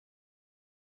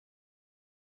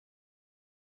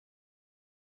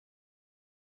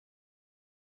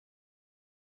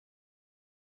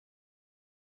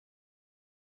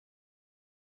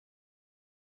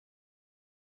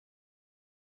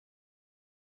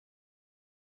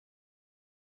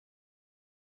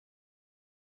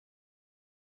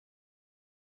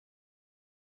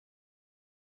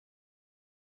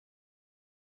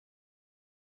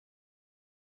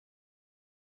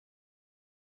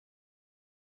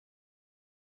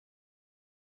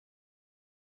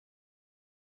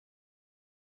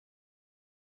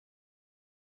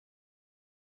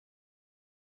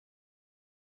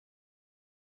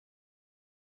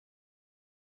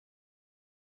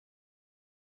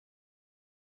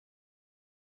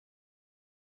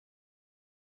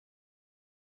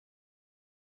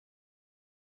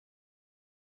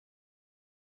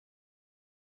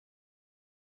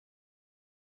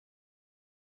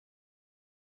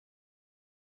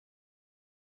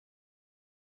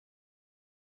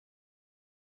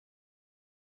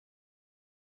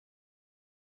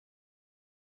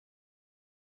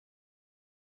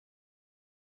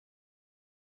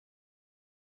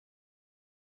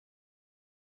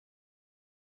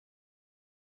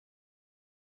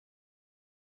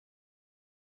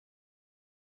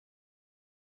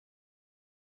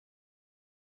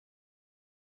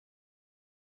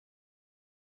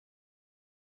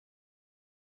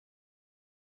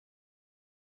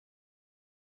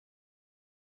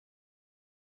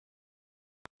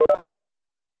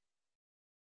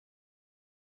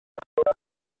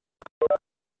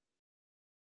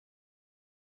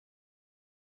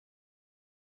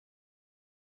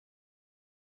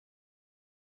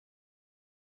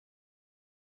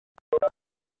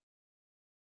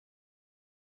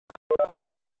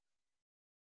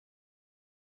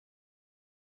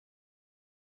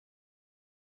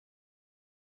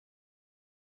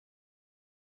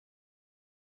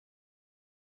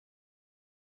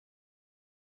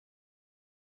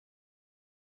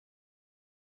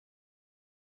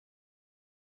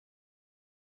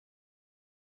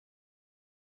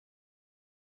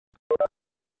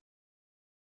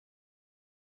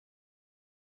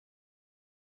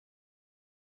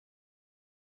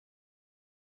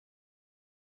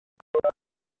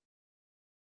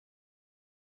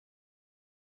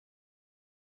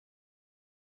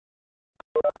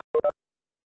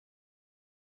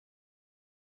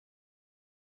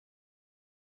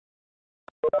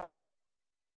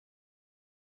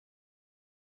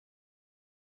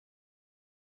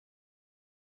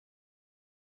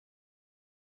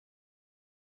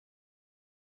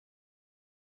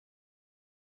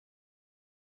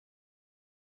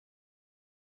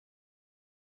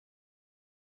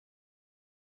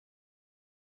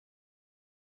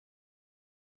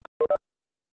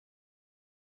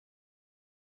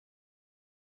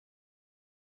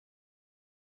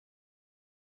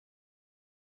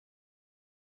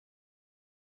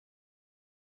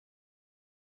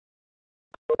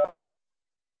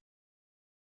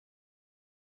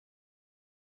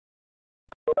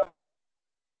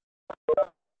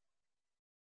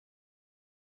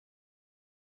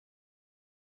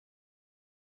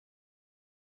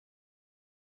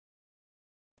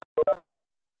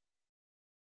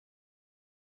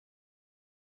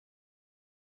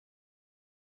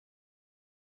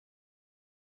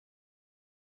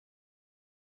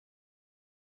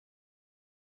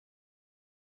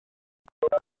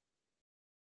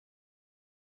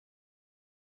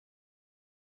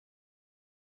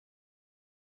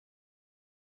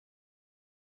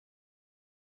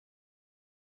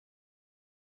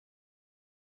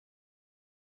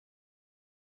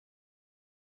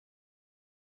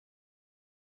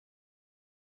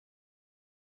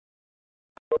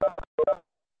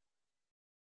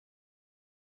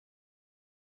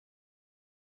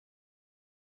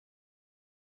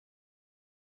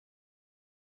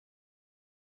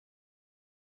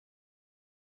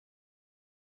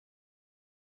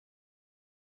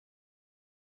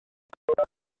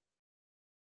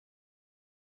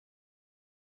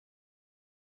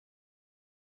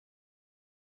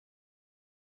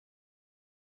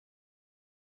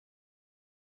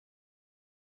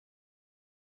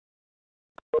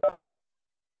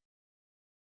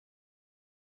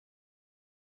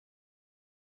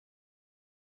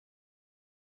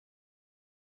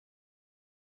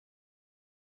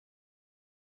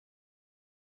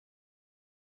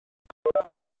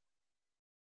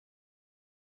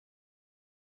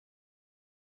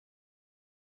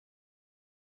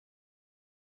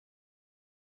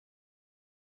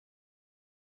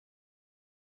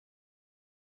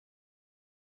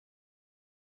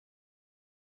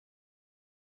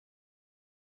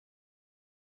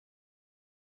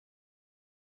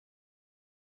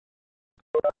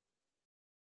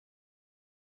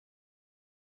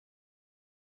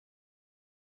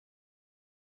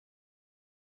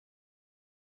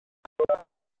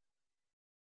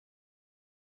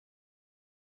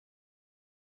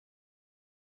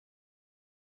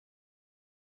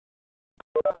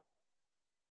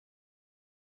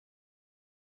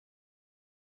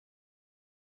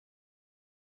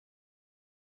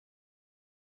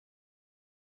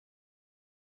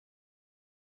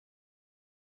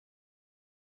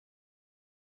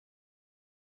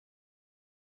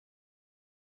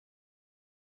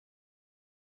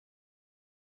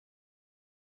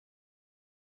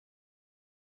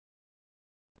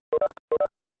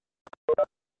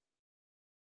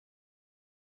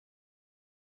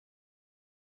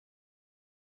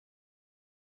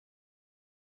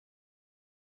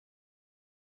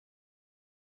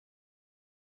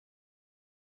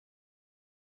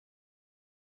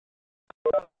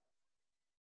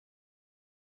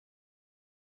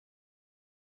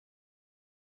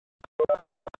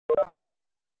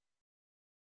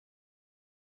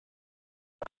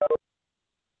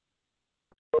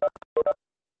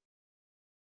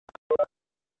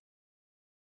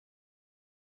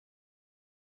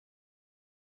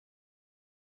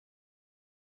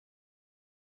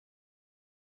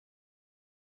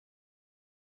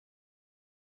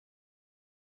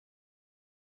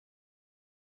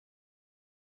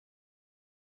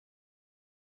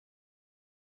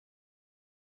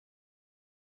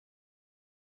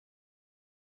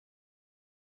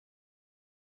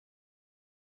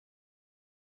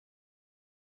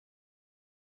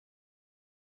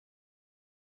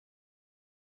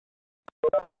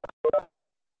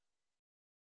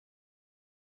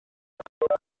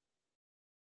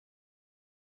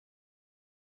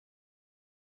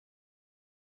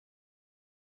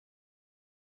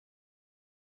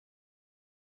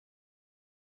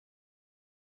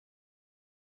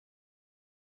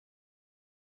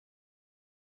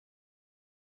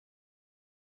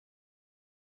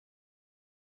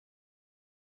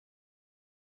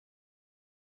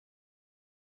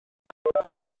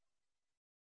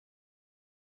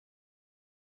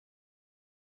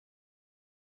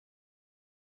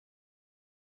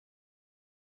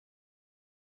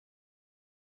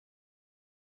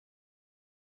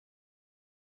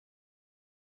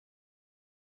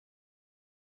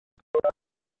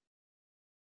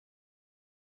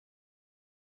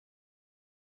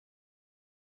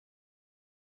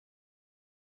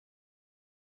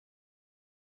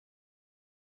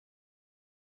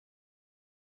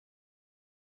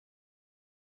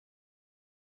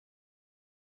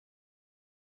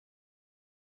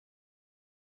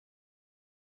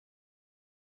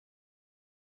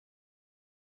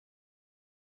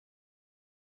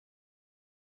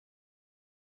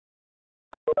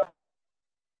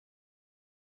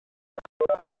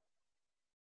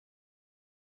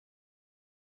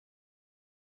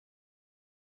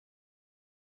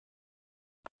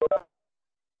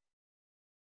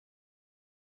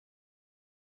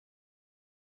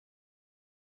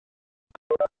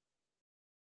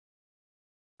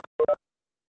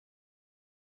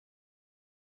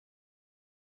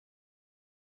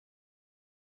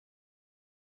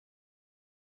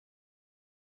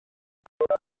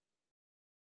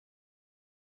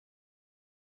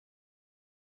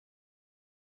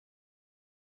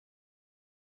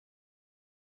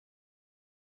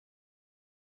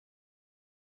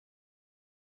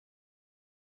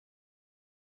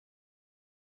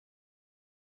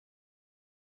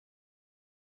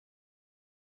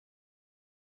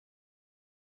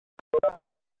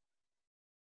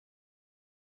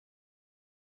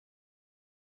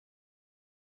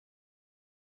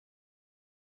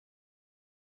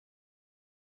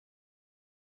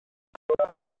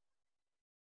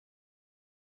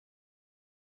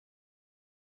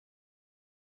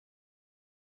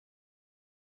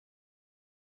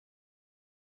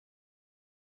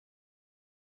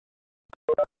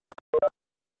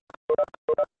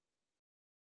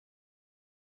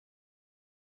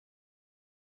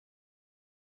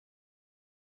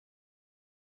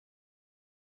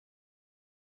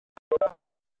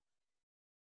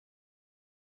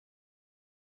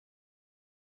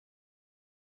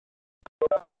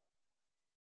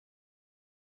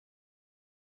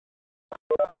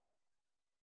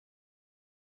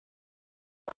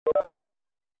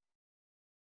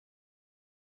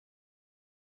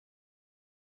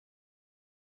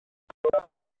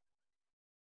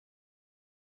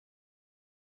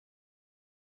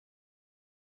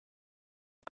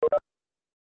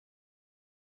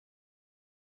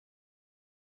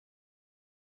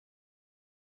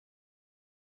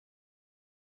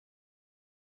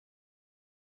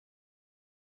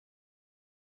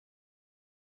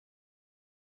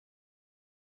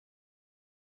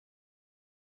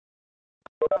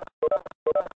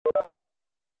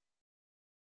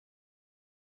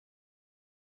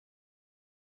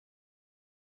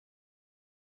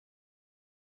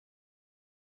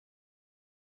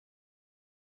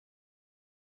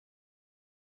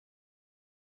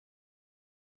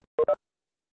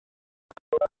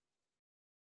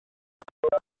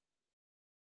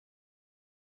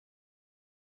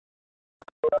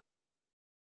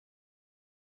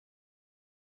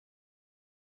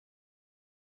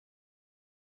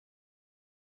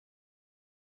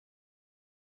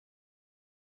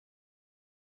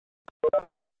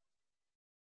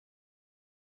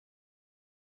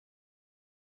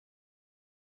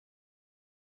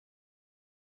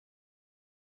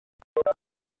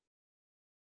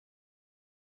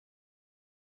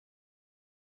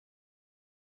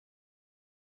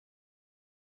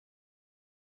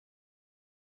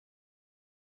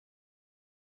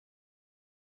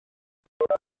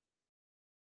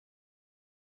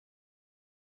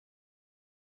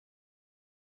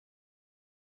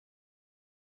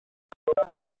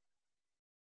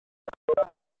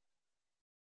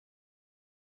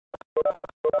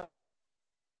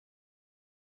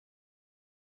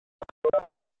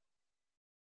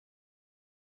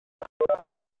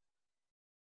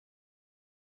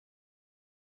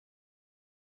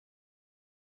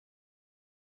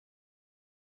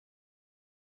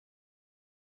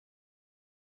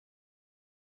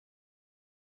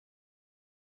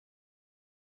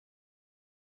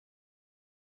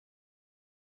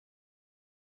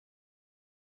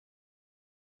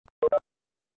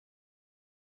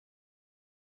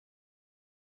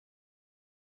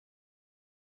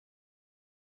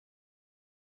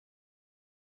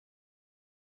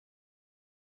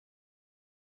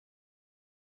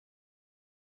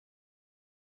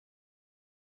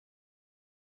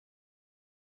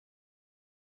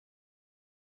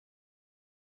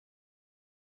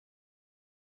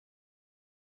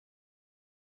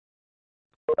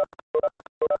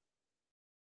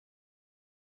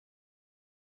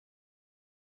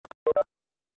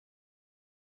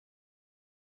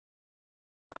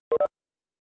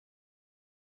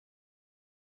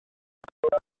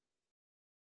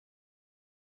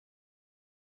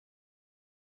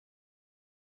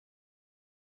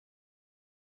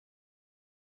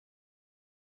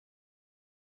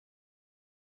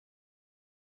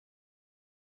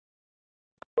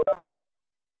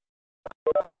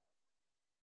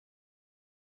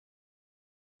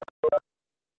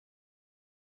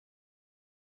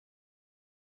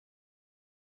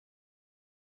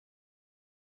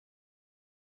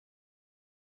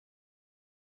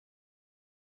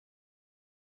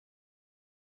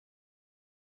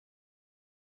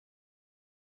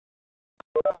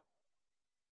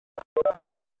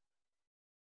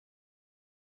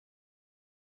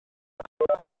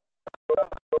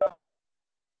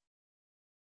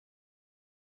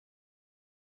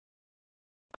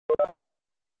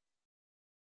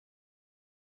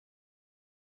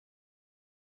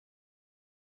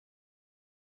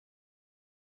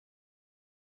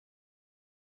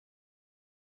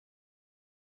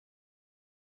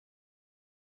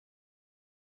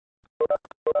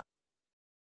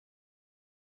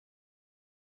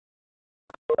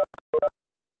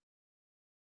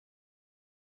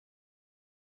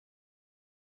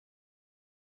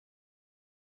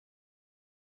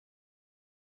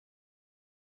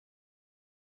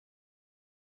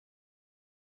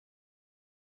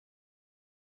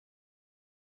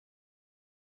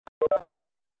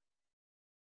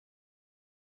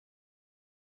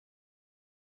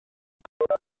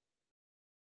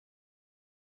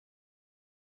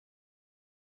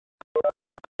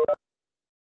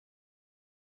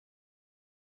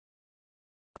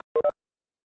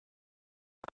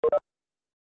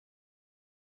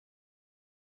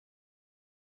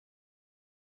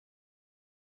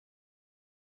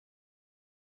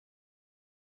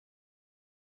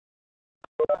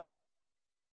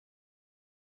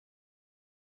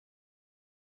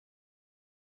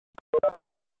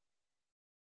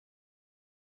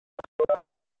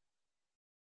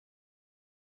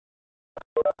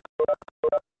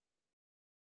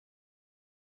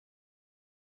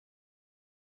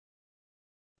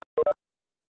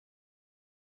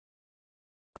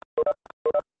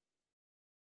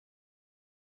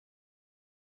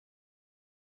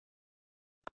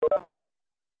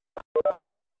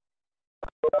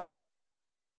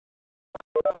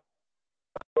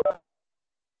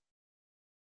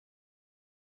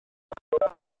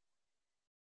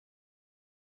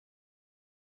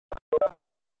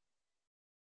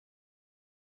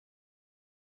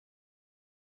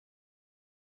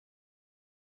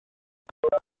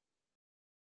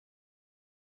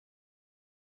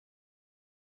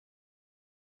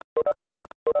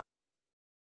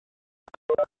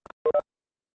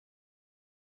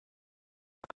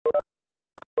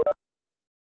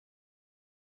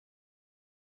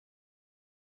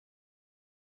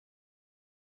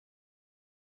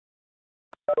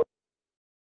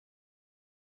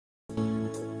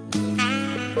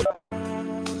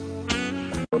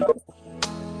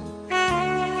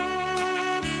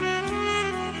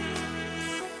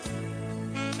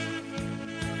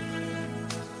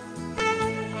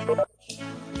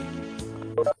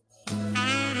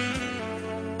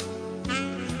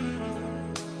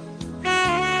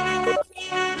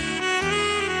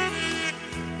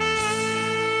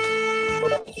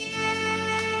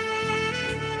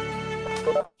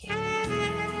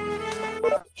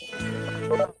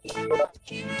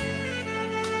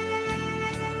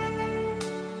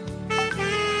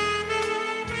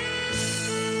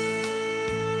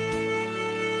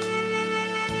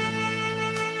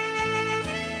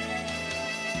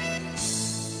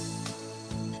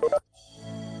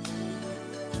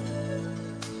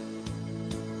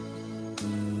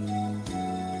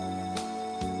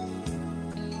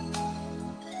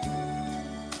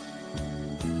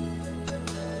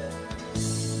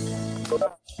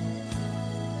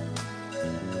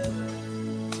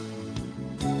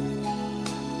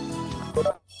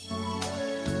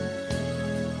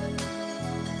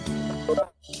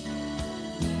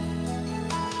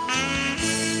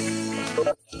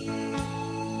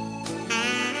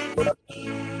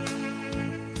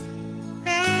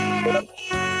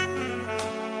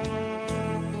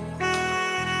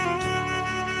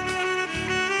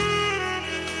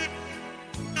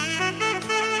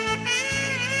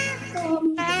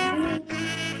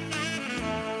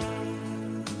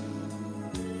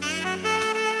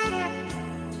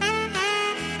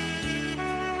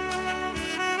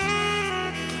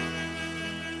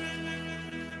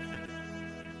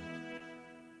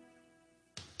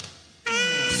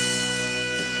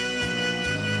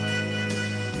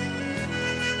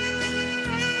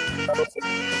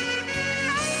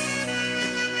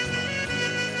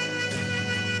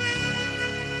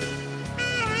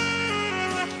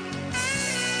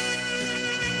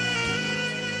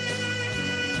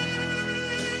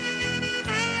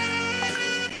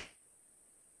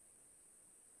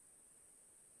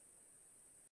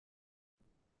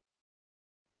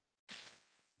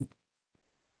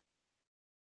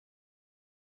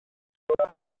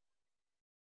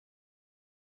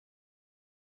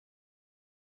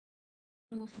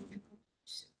Assalamualaikum,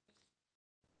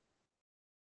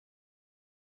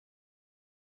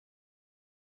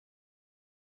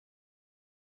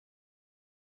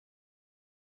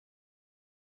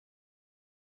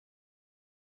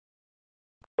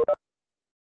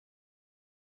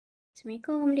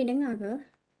 boleh dengar ke?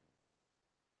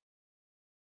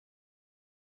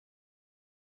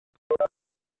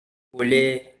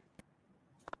 Boleh.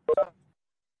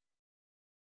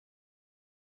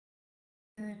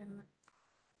 Alamak.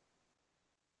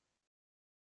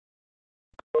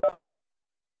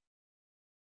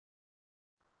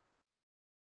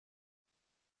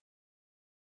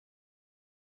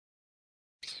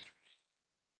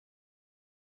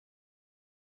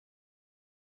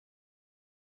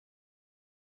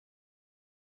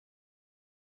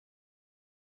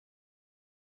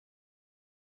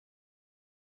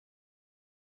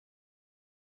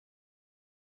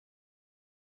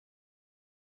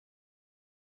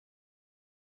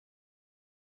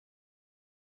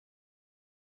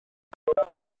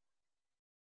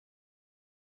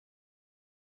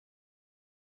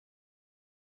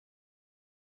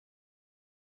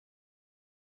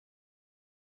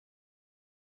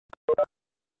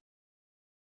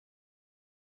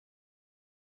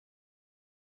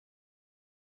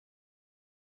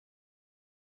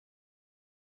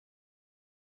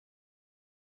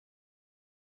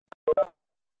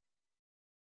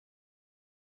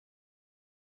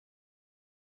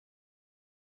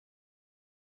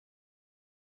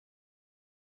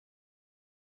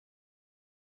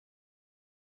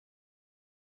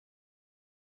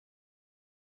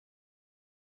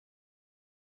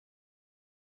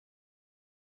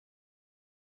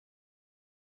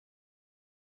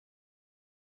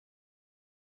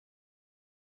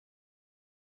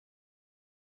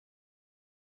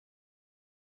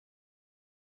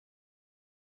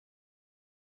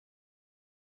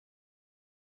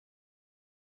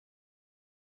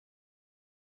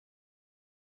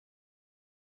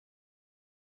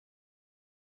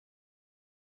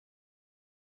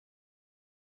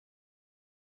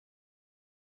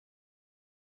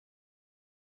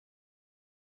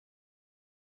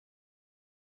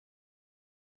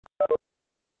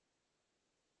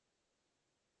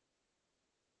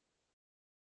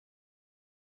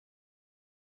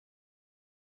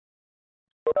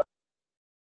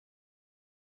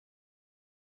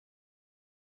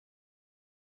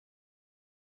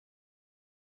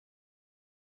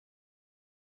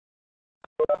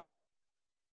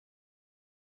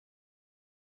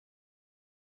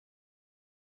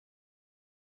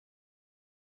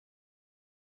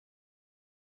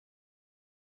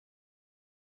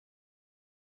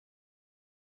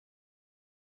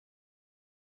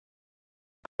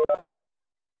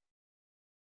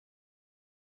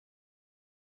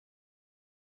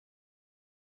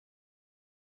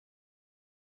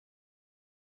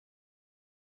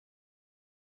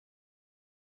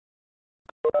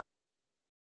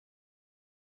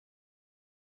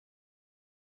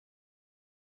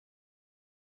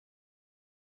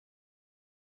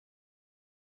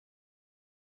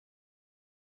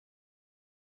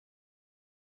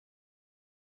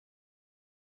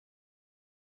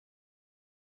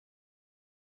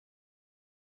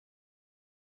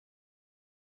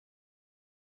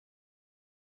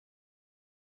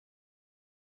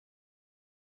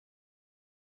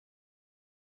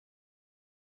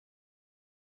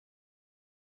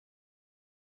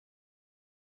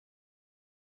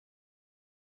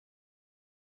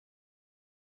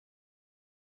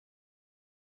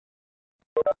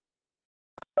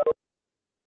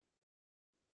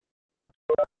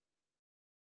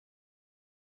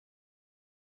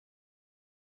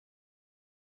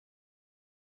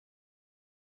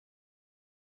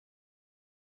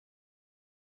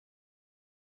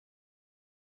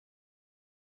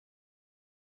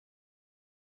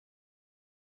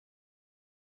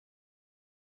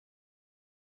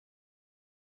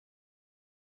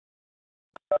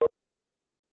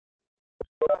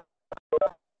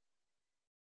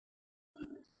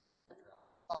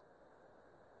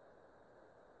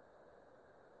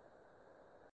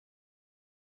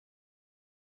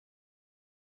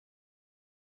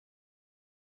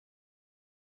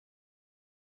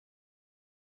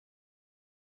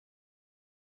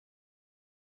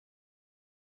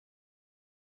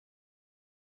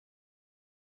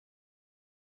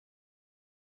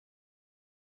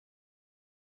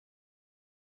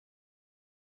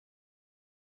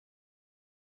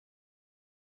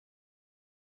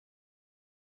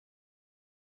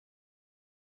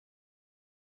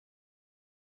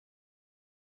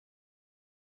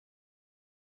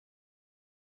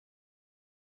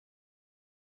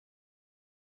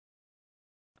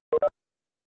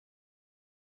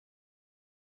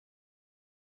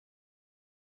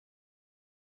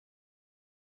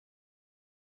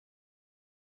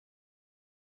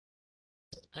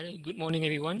 Hello, good morning,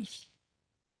 everyone.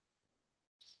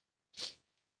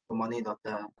 Good morning,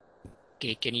 doctor.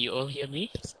 Okay, can you all hear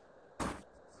me?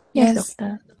 Yes, Yes.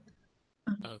 doctor.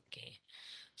 Okay,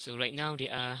 so right now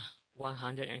there are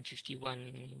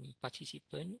 151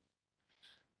 participants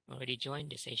already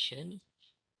joined the session.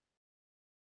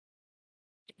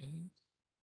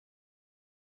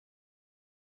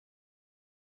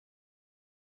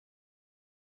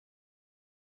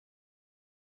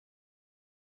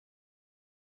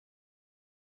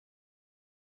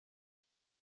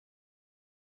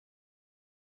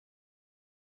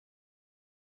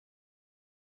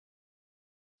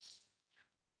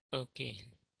 Okay,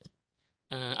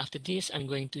 after this, I'm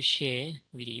going to share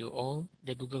with you all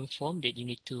the Google form that you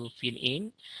need to fill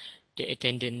in, the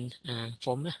attendance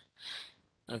form.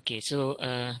 Okay, so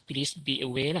please be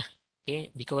aware, okay,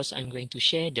 because I'm going to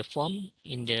share the form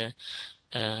in the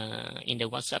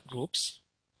WhatsApp groups.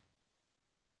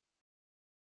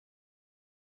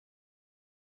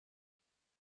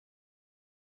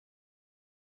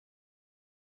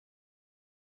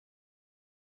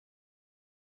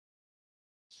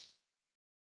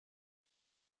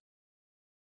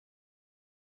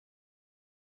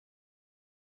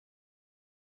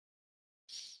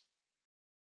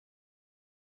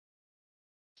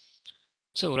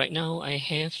 So right now I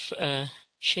have I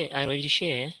already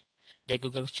share the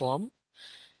Google form.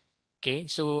 Okay,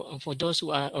 so for those who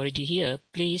are already here,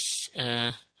 please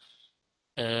go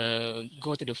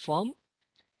to the form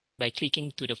by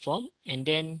clicking to the form and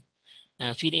then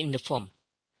fill in the form.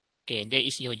 Okay, that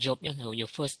is your job, your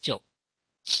first job.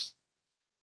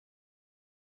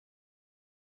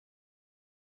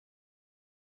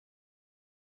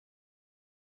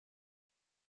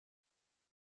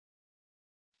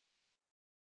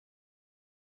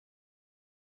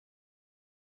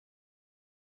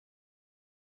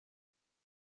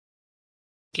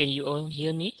 Can you all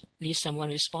hear me? Please someone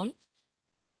respond.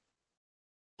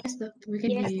 Yes, doctor. We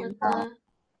can Yes, hear you. doctor.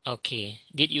 Okay,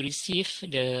 did you receive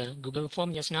the Google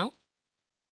form just now?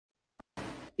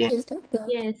 Yes, doctor.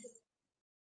 Yes.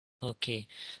 Okay,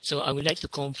 so I would like to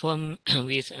confirm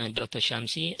with Dr.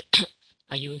 Shamsi.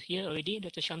 Are you here already,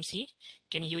 Dr. Shamsi?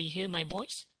 Can you hear my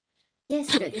voice? Yes,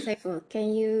 Dr. Saiful.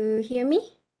 Can you hear me?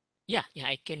 Yeah,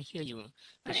 I can hear you,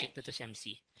 Alright. Dr.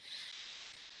 Shamsi.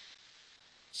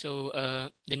 So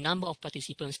the number of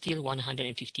participants still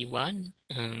 151.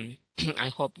 I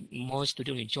hope more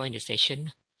students will join the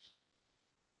session.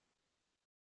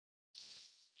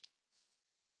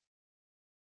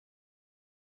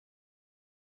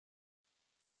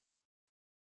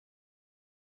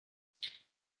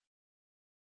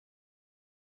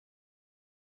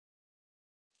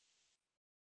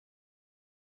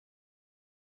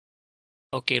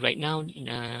 Okay, right now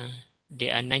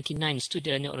there are 99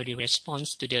 students already respond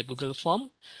to the Google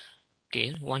form.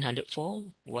 Okay, 104,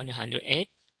 108.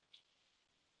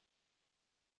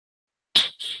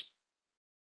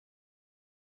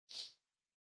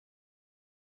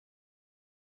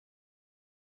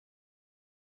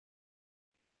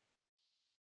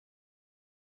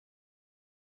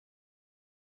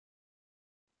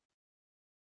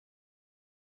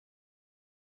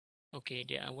 Okay,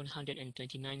 there are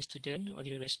 129 students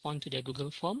already respond to the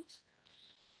Google form.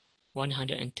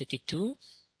 132.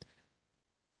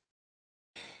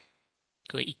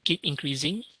 Okay, it keep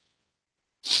increasing.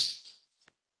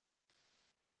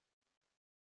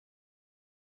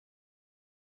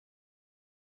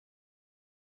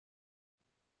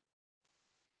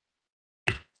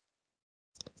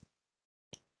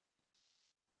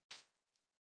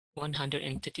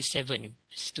 137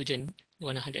 student,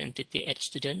 138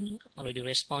 student already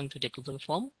respond to the Google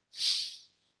form.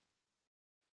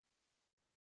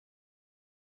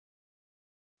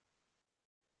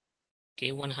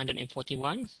 Okay,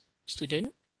 141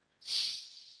 student.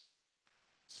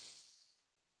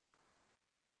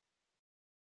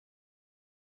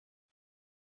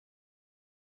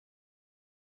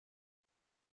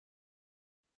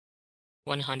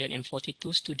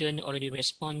 $142 students already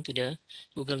respond to the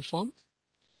Google form.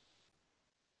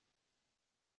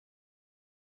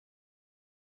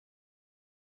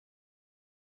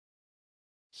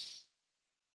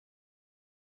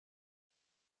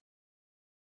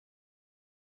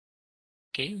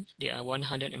 Okay, there are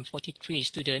 143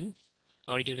 students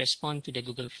already respond to the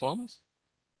Google form.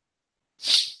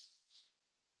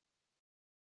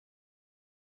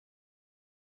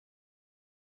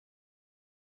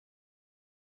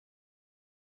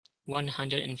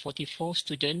 $144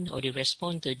 students already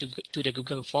respond to the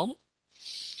Google form.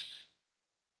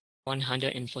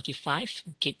 145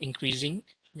 keep increasing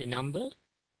the number.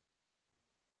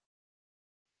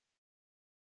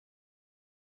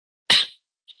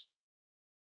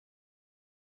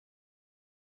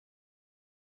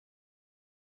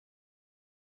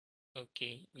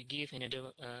 Okay, we give another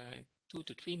 2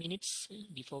 to 3 minutes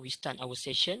before we start our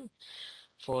session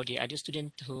for the other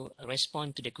student to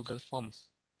respond to the Google form.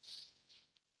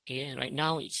 Okay, right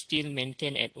now it's still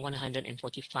maintained at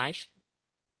 145.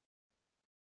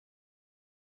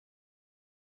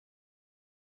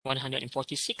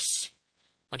 146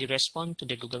 on the respond to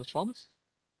the Google form.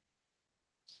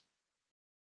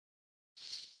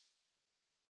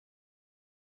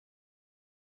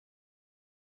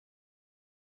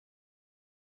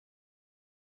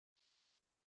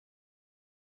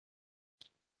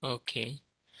 Okay.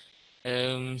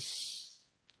 I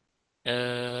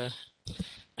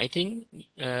think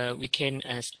we can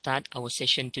start our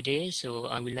session today. So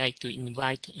I would like to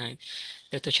invite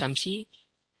Dr. Shamsi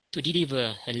to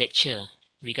deliver a lecture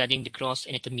regarding the gross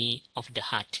anatomy of the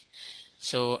heart.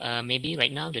 So maybe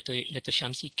right now Dr.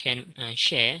 Shamsi can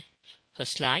share her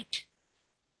slide.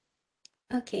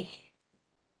 Okay.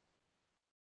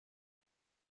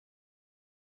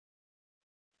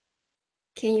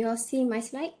 Can you all see my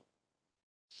slide?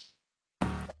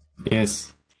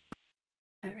 Yes.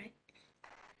 All right.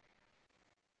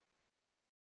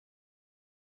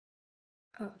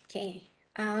 Okay.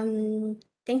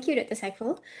 Thank you, Dr.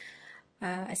 Saiful.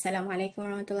 Assalamualaikum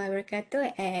warahmatullahi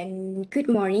wabarakatuh, and good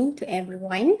morning to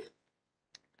everyone.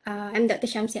 I'm Dr.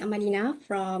 Shamsi Amalina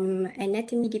from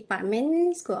Anatomy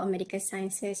Department, School of Medical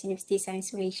Sciences, University of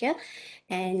Science Malaysia,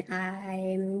 and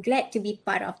I'm glad to be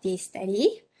part of this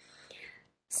study.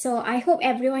 So I hope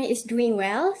everyone is doing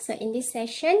well. So in this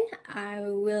session, I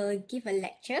will give a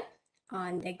lecture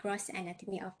on the gross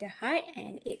anatomy of the heart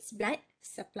and its blood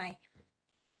supply.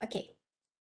 Okay.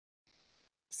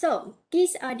 So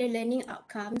these are the learning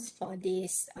outcomes for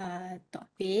this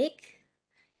topic.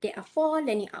 There are 4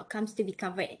 learning outcomes to be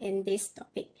covered in this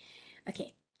topic.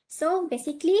 Okay, so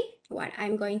basically what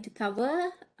I'm going to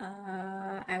cover,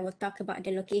 I will talk about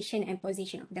the location and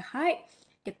position of the heart,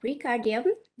 the pericardium,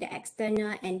 the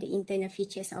external and the internal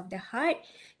features of the heart,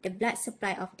 the blood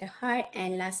supply of the heart,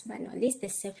 and last but not least, the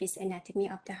surface anatomy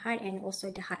of the heart and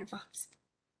also the heart valves.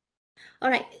 All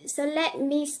right, so let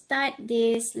me start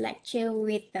this lecture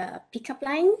with the pickup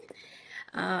line.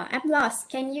 I'm lost.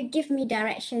 Can you give me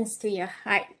directions to your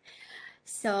heart?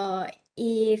 So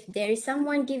if there is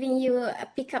someone giving you a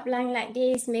pickup line like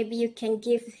this, maybe you can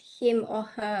give him or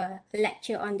her a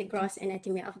lecture on the gross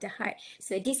anatomy of the heart.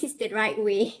 So this is the right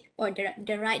way or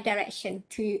the right direction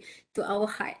to our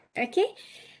heart. Okay,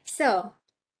 so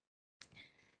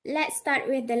let's start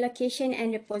with the location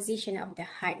and the position of the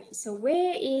heart. So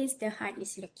where is the heart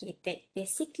is located?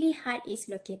 Basically, heart is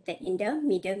located in the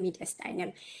middle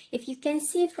mediastinum. If you can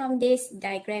see from this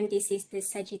diagram, this is the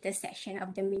sagittal section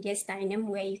of the mediastinum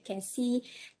where you can see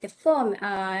the form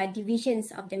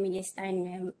divisions of the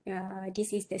mediastinum.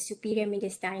 This is the superior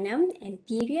mediastinum,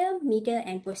 anterior, middle,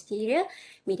 and posterior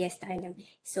mediastinum.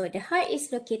 So the heart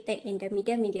is located in the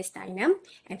middle mediastinum,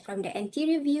 and from the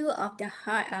anterior view of the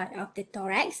heart of the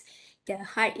thorax, the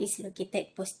heart is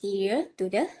located posterior to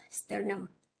the sternum.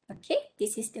 Okay,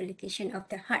 this is the location of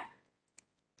the heart.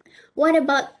 What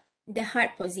about the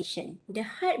heart position? The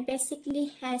heart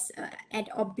basically has an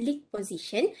oblique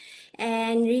position,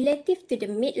 and relative to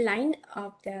the midline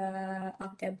of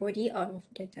the body of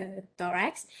the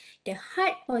thorax, the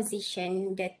heart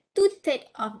position, the 2/3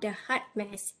 of the heart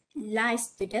mass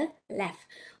lies to the left,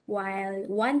 while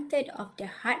 1/3 of the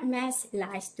heart mass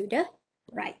lies to the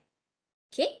right.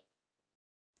 Okay.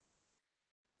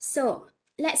 So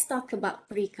let's talk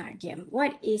about pericardium.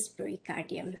 What is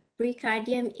pericardium?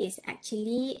 Pericardium is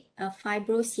actually a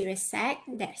fibroserous sac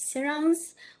that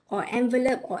surrounds or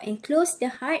envelope or enclose the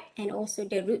heart and also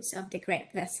the roots of the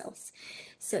great vessels.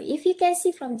 So if you can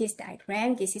see from this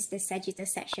diagram, this is the sagittal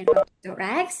section of the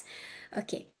thorax.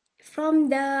 Okay,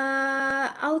 from the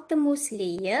outermost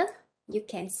layer, you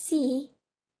can see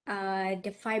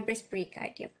the fibrous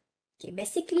pericardium. Okay,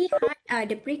 basically,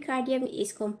 the pericardium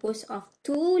is composed of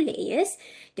 2 layers,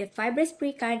 the fibrous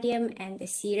pericardium and the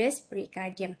serous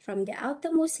pericardium. From the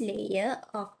outermost layer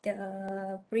of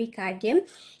the pericardium,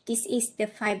 this is the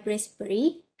fibrous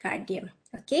pericardium.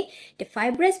 Okay, the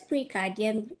fibrous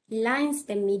pericardium lines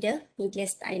the middle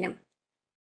mediastinum.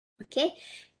 Okay,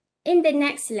 in the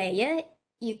next layer,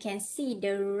 you can see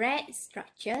the red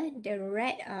structure, the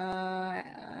red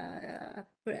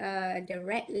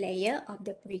layer of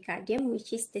the pericardium,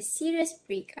 which is the serous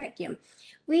pericardium,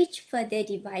 which further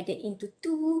divided into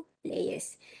 2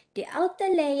 layers. The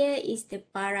outer layer is the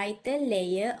parietal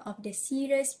layer of the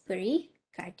serous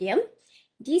pericardium.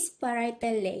 This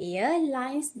parietal layer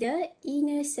lines the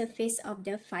inner surface of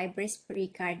the fibrous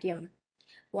pericardium,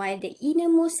 while the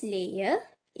innermost layer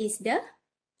is the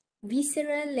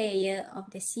visceral layer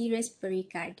of the serous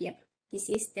pericardium. This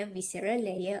is the visceral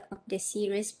layer of the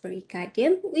serous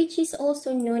pericardium, which is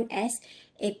also known as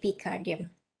epicardium.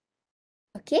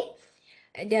 Okay,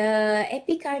 the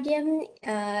epicardium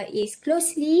is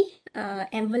closely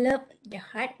enveloped the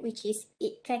heart, which is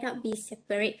it cannot be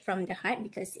separate from the heart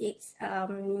because it's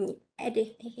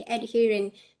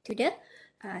adherent to the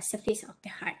surface of the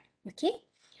heart. Okay,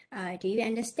 do you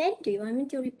understand? Do you want me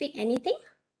to repeat anything?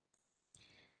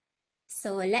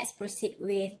 So let's proceed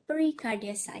with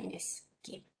pericardial sinus.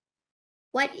 Okay.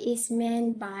 What is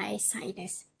meant by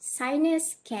sinus?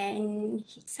 Sinus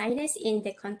in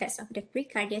the context of the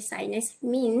pericardial sinus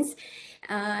means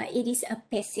it is a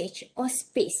passage or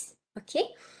space.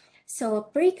 Okay. So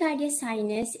pericardial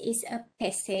sinus is a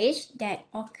passage that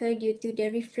occurs due to the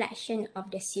reflection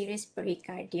of the serous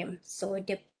pericardium. So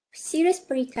the serous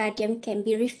pericardium can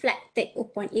be reflected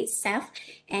upon itself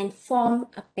and form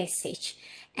a passage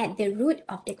at the root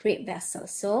of the great vessel.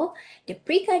 So the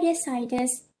pericardial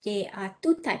sinus, there are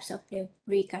two types of the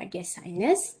pericardial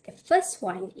sinus. The first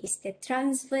one is the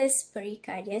transverse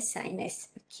pericardial sinus.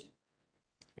 Okay.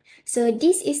 So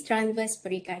this is transverse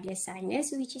pericardial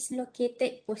sinus, which is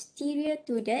located posterior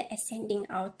to the ascending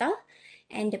aorta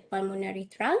and the pulmonary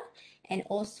trunk, and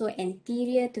also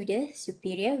anterior to the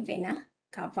superior vena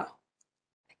cava.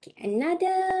 Okay,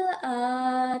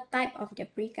 another type of the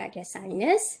pericardial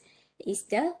sinus is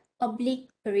the oblique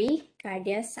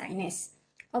pericardial sinus.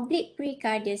 Oblique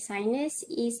pericardial sinus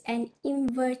is an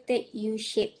inverted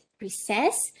U-shaped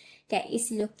recess that is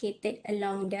located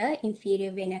along the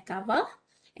inferior vena cava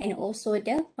and also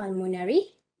the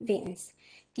pulmonary veins.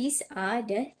 These are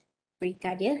the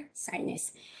pericardial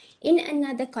sinus. In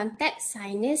another context,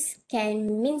 sinus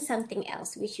can mean something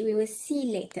else, which we will see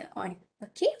later on.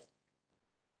 Okay?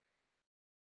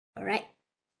 All right.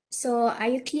 So are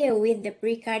you clear with the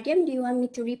pericardium? Do you want me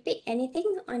to repeat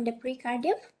anything on the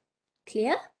pericardium?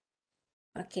 Clear?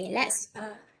 Okay, let's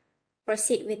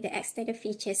proceed with the external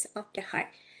features of the heart.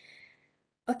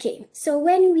 Okay, so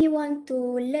when we want to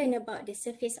learn about the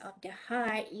surface of the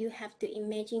heart, you have to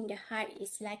imagine the heart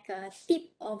is like a tip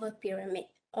of a pyramid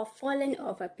or fallen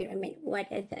over pyramid.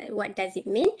 What does it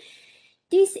mean?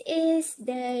 This is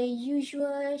the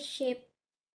usual shape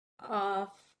of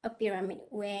a pyramid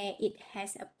where it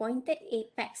has a pointed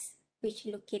apex which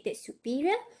located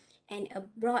superior and a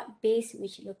broad base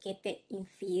which located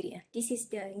inferior. This is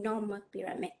the normal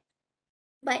pyramid.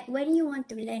 But when you want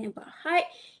to learn about heart,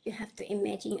 you have to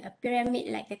imagine a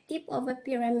pyramid like a tip of a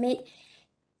pyramid.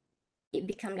 It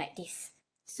becomes like this.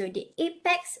 So the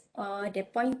apex or the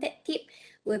pointed tip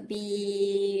will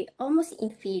be almost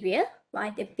inferior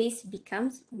while the base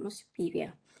becomes almost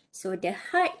superior. So the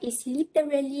heart is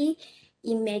literally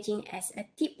imagined as a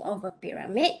tip of a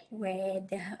pyramid where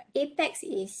the apex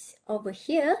is over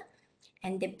here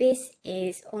and the base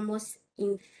is almost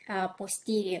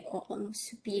posterior or almost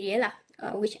superior lah,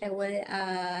 which I will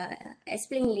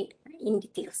explain in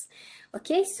details.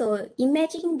 Okay, so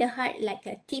imagine the heart like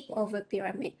a tip of a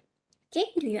pyramid. Okay,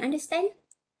 do you understand?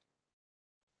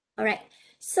 All right,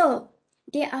 so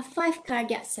there are 5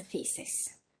 cardiac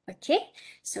surfaces. Okay,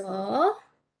 so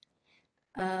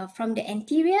from the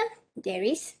anterior, there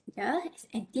is the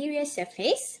anterior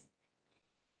surface.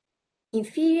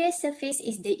 Inferior surface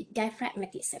is the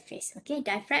diaphragmatic surface. Okay,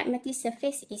 diaphragmatic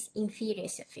surface is inferior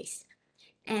surface.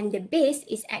 And the base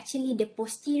is actually the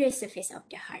posterior surface of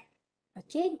the heart.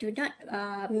 Okay, do not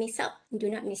mix up, do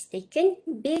not mistaken.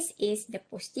 Base is the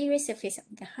posterior surface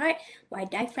of the heart, while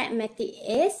diaphragmatic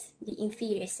is the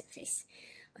inferior surface.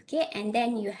 Okay, and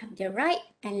then you have the right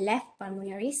and left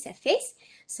pulmonary surface.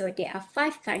 So there are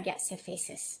 5 cardiac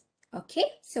surfaces. Okay,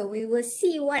 so we will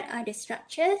see what are the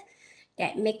structures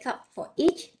that make up for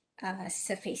each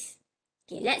surface.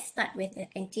 Okay, let's start with the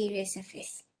anterior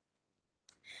surface.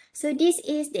 So this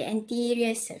is the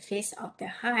anterior surface of the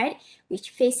heart,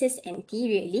 which faces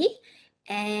anteriorly,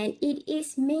 and it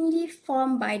is mainly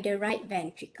formed by the right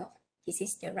ventricle. This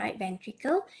is the right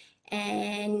ventricle,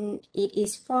 and it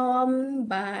is formed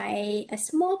by a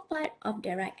small part of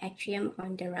the right atrium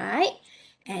on the right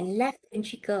and left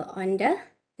ventricle on the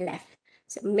left.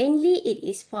 So mainly it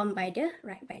is formed by the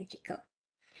right ventricle.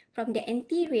 From the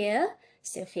anterior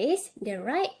surface, the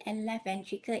right and left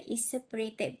ventricle is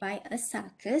separated by a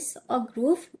sulcus or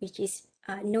groove, which is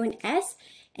known as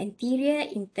anterior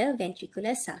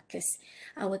interventricular sulcus.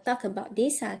 I will talk about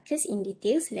this sulcus in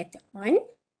details later on.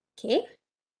 Okay.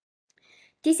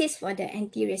 This is for the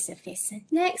anterior surface.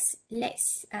 Next,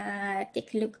 let's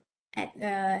take a look at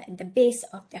the base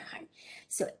of the heart.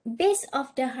 So, base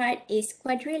of the heart is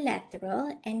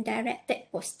quadrilateral and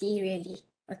directed posteriorly.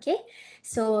 Okay,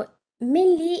 so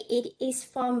mainly it is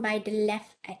formed by the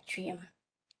left atrium.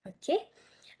 Okay,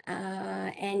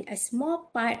 and a small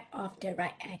part of the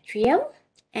right atrium,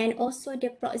 and also the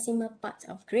proximal parts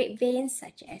of great veins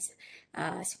such as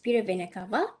superior vena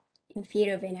cava,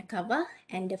 inferior vena cava,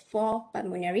 and the 4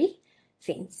 pulmonary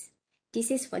veins.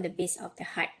 This is for the base of the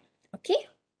heart. Okay.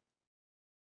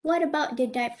 What about the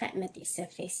diaphragmatic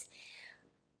surface?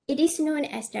 It is known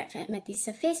as diaphragmatic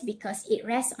surface because it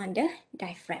rests on the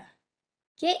diaphragm.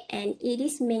 Okay, and it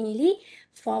is mainly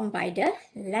formed by the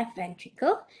left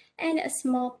ventricle and a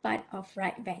small part of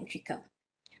right ventricle.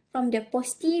 From the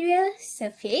posterior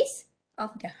surface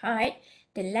of the heart,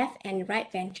 the left and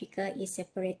right ventricle is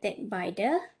separated by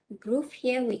the groove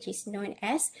here, which is known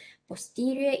as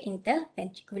posterior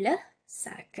interventricular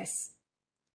sulcus.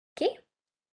 Okay.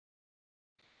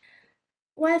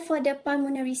 While for the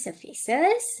pulmonary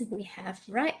surfaces, we have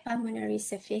right pulmonary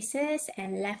surfaces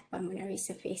and left pulmonary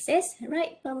surfaces.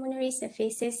 Right pulmonary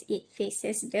surfaces, it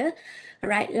faces the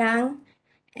right lung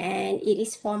and it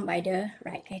is formed by the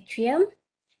right atrium.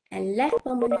 And left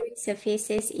pulmonary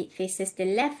surfaces, it faces the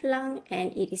left lung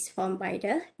and it is formed by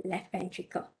the left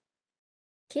ventricle.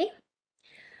 Okay.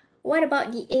 What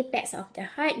about the apex of the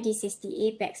heart? This is the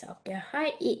apex of the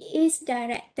heart. It is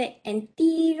directed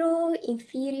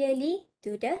anterior-inferiorly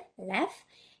to the left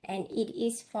and it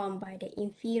is formed by the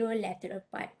inferior-lateral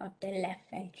part of the left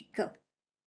ventricle.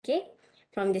 Okay,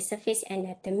 from the surface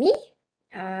anatomy,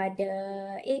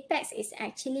 the apex is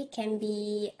actually can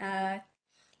be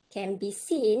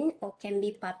seen or can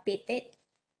be palpated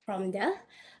from the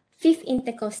fifth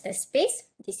intercostal space.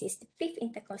 This is the fifth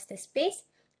intercostal space.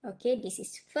 Okay, this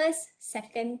is first,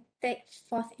 second, third,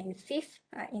 fourth, and fifth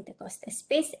intercostal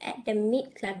space at the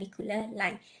mid-clavicular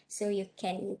line. So you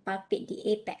can palpate the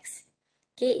apex.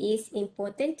 Okay, it is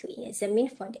important to examine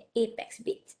for the apex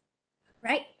bit,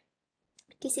 right?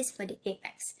 This is for the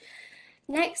apex.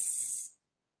 Next,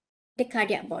 the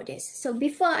cardiac borders. So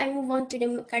before I move on to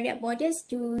the cardiac borders,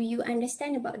 do you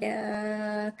understand about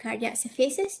the cardiac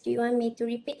surfaces? Do you want me to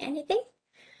repeat anything?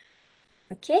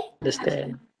 Okay.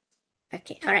 Understand.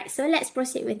 Okay, all right, so let's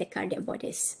proceed with the cardiac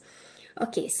borders.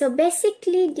 Okay, so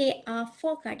basically there are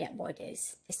 4 cardiac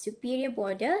borders: the superior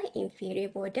border, inferior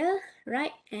border,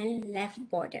 right and left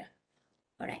border.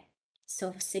 All right,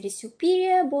 so the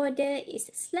superior border is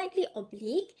slightly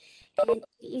oblique and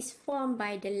it is formed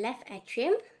by the left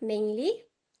atrium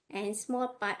mainly and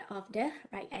small part of the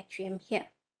right atrium here.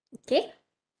 Okay,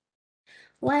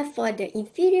 while for the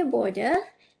inferior border,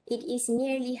 it is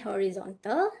nearly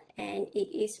horizontal and it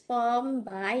is formed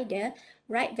by the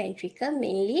right ventricle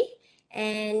mainly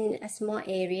and a small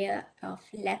area of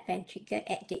left ventricle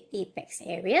at the apex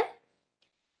area.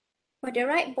 For the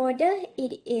right border,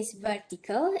 it is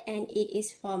vertical and it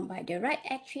is formed by the right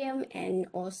atrium and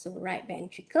also right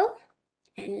ventricle.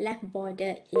 And left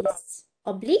border is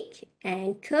oblique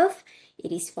and curved.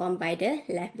 It is formed by the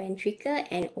left ventricle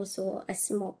and also a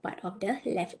small part of the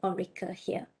left auricle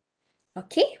here.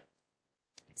 Okay,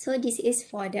 so this is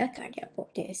for the cardiac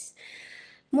borders.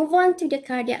 Move on to the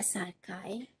cardiac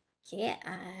sulci. Okay,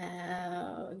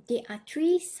 there are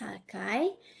 3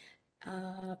 sulci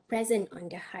present on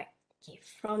the heart. Okay,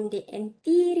 from the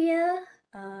anterior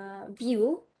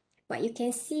view, what you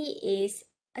can see is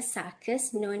a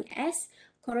sulcus known as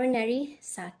coronary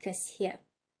sulcus here.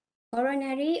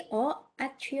 Coronary or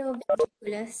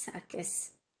atrioventricular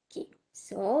sulcus. Okay,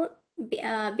 so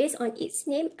based on its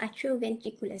name,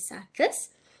 atrioventricular sulcus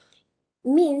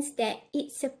means that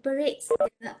it separates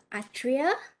the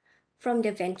atria from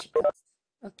the ventricles.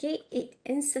 Okay, it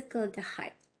encircles the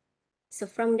heart. So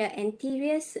from the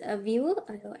anterior view,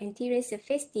 or anterior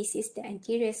surface, this is the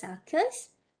anterior sulcus.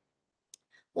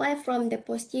 While from the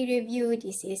posterior view,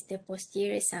 this is the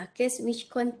posterior sulcus, which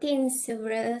contains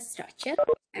several structures.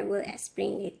 I will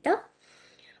explain later.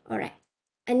 All right.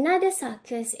 Another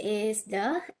sulcus is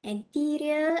the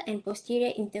anterior and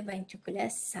posterior interventricular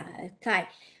sulci.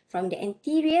 From the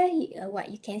anterior,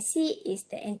 what you can see is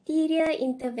the anterior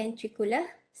interventricular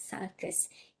sulcus.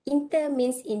 Inter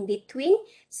means in between.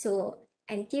 So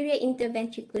anterior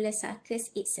interventricular sulcus,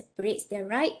 it separates the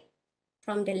right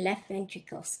from the left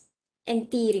ventricles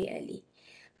anteriorly.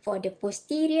 For the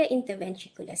posterior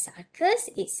interventricular sulcus,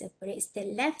 it separates the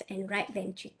left and right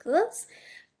ventricles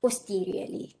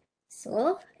posteriorly.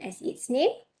 So, as its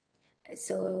name,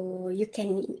 so you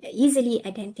can easily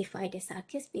identify the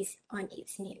sulcus based on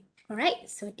its name. All right,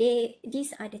 so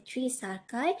these are the 3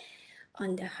 sulci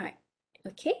on the heart.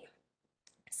 Okay,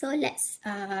 so let's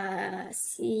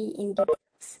see in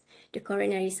details the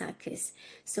coronary sulcus.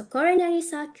 So coronary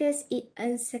sulcus, it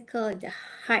encircles the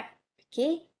heart.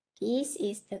 Okay, this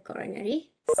is the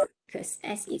coronary sulcus.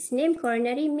 As its name,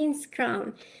 coronary means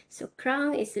crown. So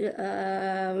crown is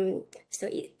so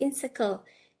it encircles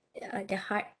the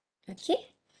heart. Okay,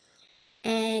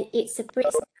 and it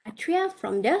separates the atria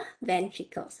from the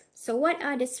ventricles. So what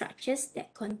are the structures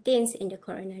that contains in the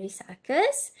coronary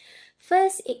sulcus?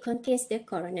 First, it contains the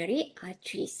coronary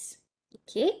arteries.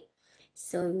 Okay,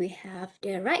 so we have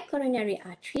the right coronary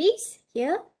arteries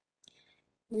here,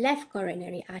 left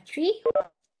coronary artery,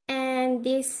 and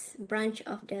this branch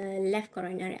of the left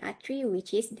coronary artery,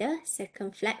 which is the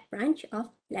circumflex branch of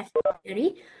left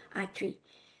coronary artery.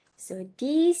 So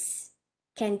this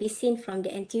can be seen from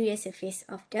the anterior surface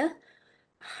of the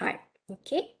heart.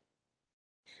 Okay.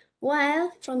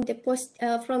 While from the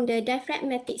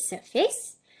diaphragmatic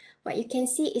surface, what you can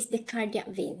see is the cardiac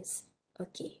veins.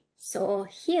 Okay. So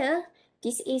here,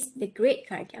 this is the great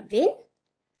cardiac vein.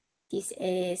 This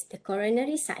is the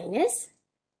coronary sinus,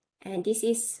 and this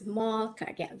is small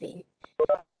cardiac vein.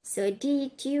 So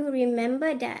did you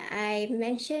remember that I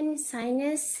mentioned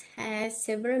sinus has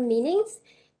several meanings?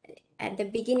 At the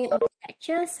beginning of the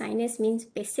lecture, sinus means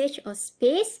passage or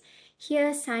space.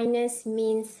 Here, sinus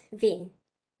means vein.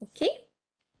 Okay.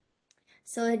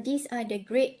 So these are the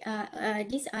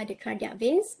cardiac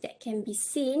veins that can be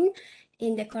seen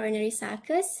in the coronary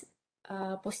sulcus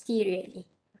posteriorly.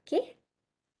 Okay.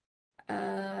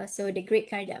 So the great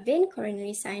cardiac vein,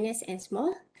 coronary sinus, and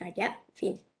small cardiac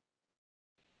vein.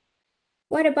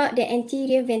 What about the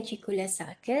anterior ventricular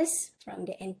sulcus? From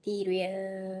the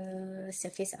anterior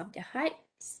surface of the heart,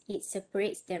 it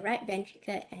separates the right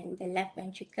ventricle and the left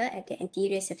ventricle at the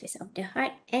anterior surface of the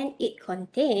heart, and it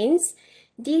contains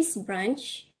this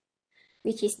branch,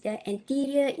 which is the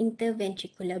anterior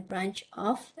interventricular branch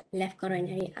of left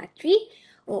coronary artery,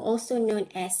 or also known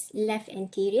as left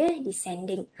anterior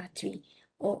descending artery,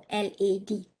 or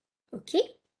LAD.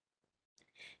 Okay.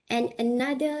 And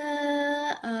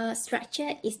another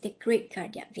structure is the great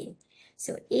cardiac vein.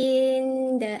 So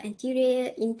in the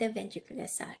anterior interventricular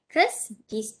sulcus,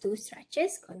 these two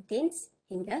structures contains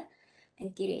in the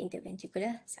anterior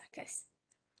interventricular sulcus.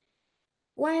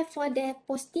 While for the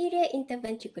posterior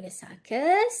interventricular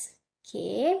sulcus,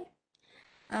 okay,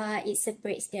 it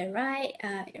separates the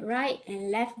right and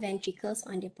left ventricles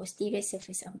on the posterior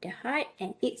surface of the heart,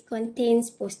 and it contains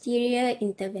posterior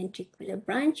interventricular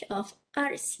branch of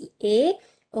RCA,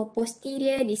 or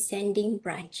posterior descending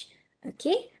branch.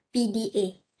 Okay,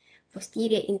 PDA,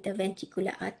 posterior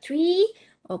interventricular artery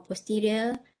or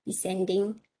posterior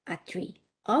descending artery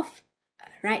of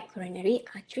right coronary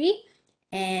artery,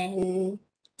 and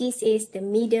this is the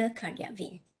middle cardiac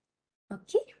vein.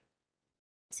 Okay.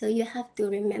 So you have to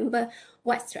remember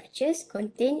what structures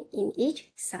contained in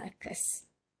each sulcus.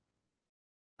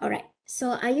 Alright,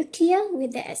 so are you clear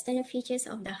with the external features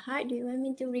of the heart? Do you want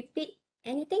me to repeat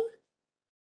anything?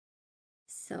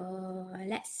 So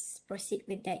let's proceed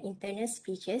with the internal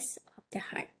features of the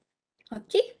heart.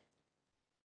 Okay.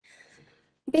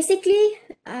 Basically,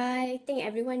 I think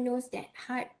everyone knows that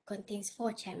heart contains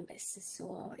 4 chambers.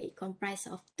 So it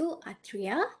comprises of 2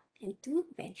 atria and 2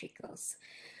 ventricles.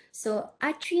 So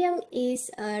atrium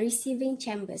is receiving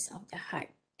chambers of the heart,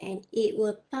 and it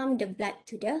will pump the blood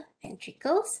to the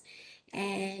ventricles,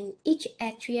 and each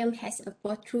atrium has a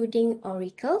protruding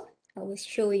auricle. I will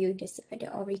show you the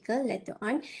auricle later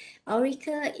on.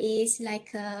 Auricle is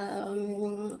like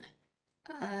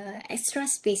extra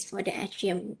space for the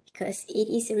atrium because it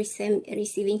is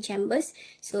receiving chambers,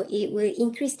 so it will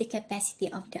increase the capacity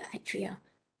of the atria.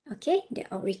 Okay, the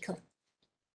auricle.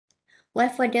 While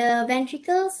for the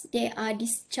ventricles, they are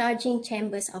discharging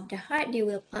chambers of the heart. They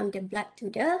will pump the blood to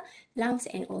the lungs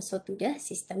and also to the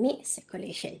systemic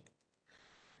circulation.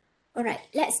 All right,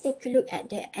 let's take a look at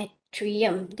the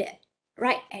atrium, the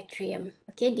right atrium.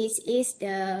 Okay, this is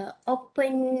the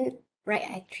open right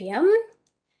atrium.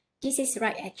 This is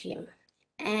right atrium.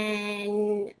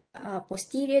 And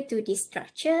posterior to this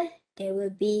structure, there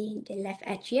will be the left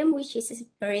atrium, which is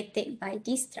separated by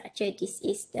this structure. This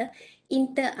is the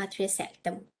interatrial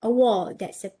septum, a wall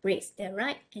that separates the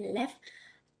right and left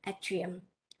atrium.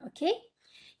 Okay,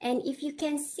 and if you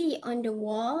can see on the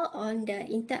wall, on the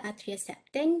interatrial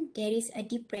septum, there is a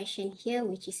depression here,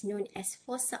 which is known as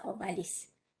fossa ovalis.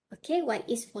 Okay, what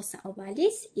is fossa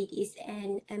ovalis? It is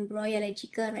an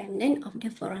embryological remnant of the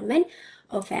foramen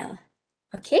ovale.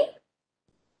 Okay.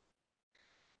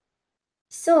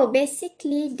 So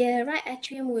basically, the right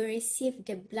atrium will receive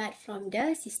the blood from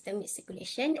the systemic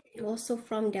circulation and also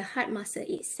from the heart muscle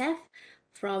itself,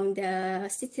 from the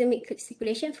systemic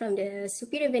circulation from the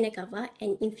superior vena cava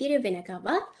and inferior vena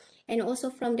cava, and also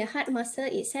from the heart muscle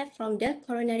itself from the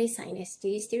coronary sinus. Do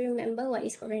you still remember what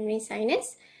is coronary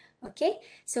sinus? Okay,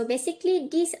 so basically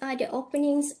these are the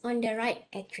openings on the right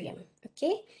atrium.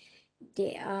 Okay,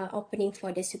 They are opening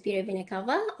for the superior vena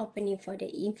cava, opening for the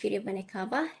inferior vena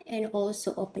cava, and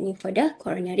also opening for the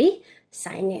coronary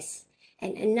sinus.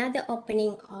 And another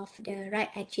opening of the right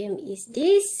atrium is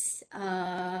this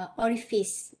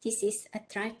orifice. This is a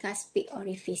tricuspid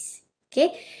orifice,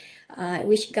 okay,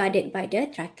 which guarded by the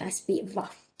tricuspid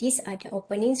valve. These are the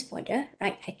openings for the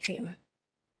right atrium.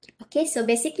 Okay, so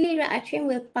basically right atrium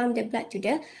will pump the blood to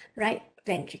the right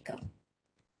ventricle.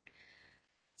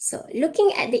 So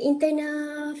looking at the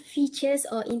internal features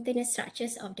or internal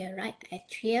structures of the right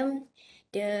atrium,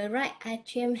 the right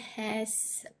atrium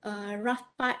has a rough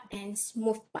part and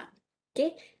smooth part.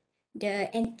 Okay, the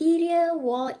anterior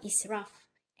wall is rough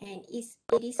and it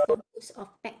is composed of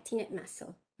pectinate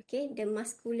muscle. Okay, the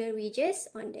muscular ridges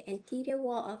on the anterior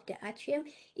wall of the atrium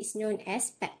is known as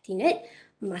pectinate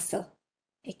muscle.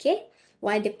 Okay,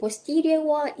 while the posterior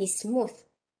wall is smooth.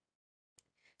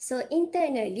 So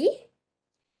internally,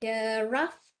 the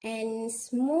rough and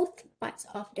smooth parts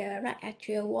of the right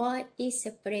atrial wall is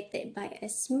separated by a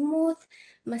smooth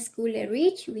muscular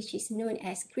ridge, which is known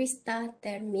as crista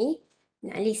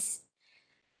terminalis.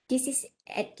 This is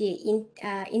at the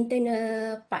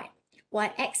internal part,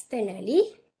 while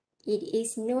externally, it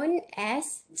is known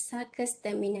as sulcus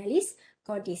terminalis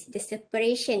cordis, the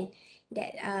separation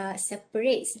that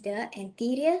separates the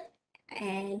anterior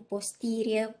and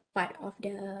posterior part of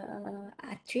the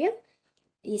atrium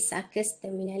is sulcus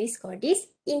terminalis cordis.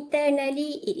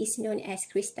 Internally, it is known as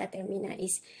crista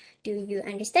terminalis. Do you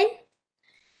understand?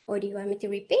 Or do you want me to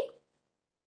repeat?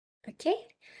 Okay.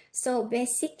 So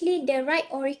basically, the right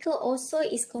auricle also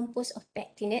is composed of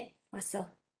pectinate muscle.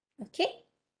 Okay.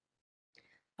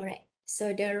 Alright.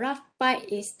 So the rough part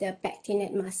is the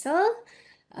pectinate muscle.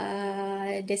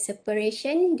 The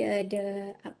separation,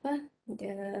 the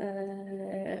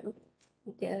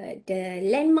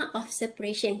landmark of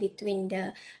separation between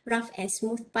the rough and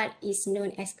smooth part is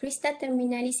known as crista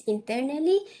terminalis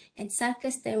internally and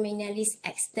sulcus terminalis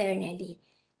externally.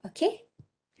 Okay,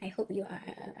 I hope you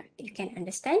can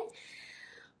understand.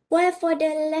 Well, for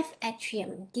the left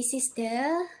atrium, this is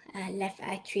the left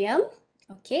atrium.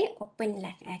 Okay, open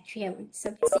left atrium.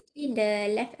 So basically,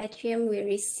 the left atrium will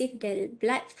receive the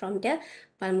blood from the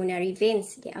pulmonary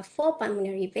veins. There are 4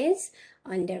 pulmonary veins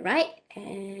on the right,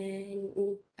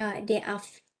 and there are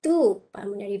 2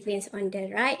 pulmonary veins on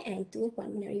the right and 2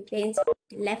 pulmonary veins on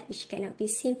the left, which cannot be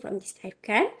seen from this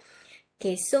diagram.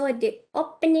 Okay, so the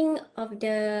opening of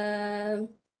the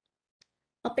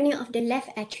left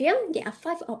atrium, there are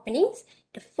 5 openings.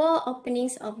 The 4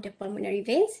 openings of the pulmonary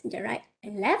veins, the right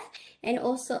and left, and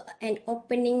also an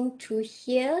opening through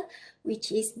here,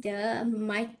 which is the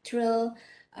mitral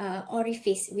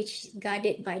orifice, which is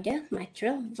guarded by the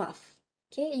mitral valve.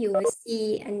 Okay, you will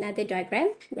see another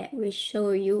diagram that will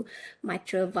show you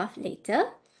mitral valve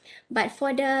later. But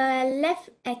for the left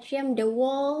atrium, the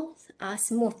walls are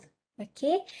smooth.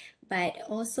 Okay, but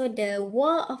also the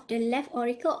wall of the left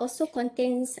auricle also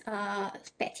contains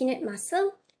pectinate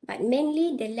muscle, but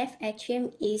mainly the left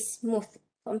atrium is smooth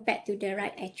compared to the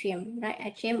right atrium. Right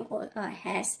atrium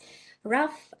has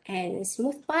rough and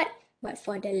smooth part, but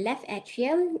for the left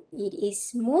atrium, it is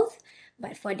smooth,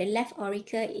 but for the left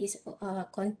auricle is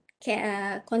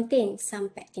contains some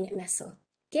pectinate muscle.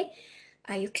 Okay,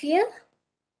 are you clear?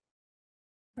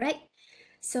 Right?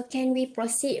 So can we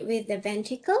proceed with the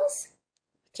ventricles?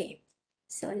 Okay,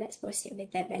 so let's proceed with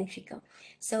the ventricle.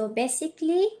 So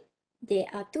basically, there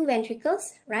are 2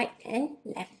 ventricles, right and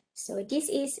left. So this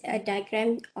is a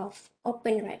diagram of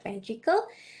open right ventricle.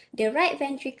 The right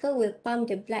ventricle will pump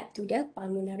the blood to the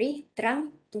pulmonary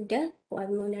trunk, to the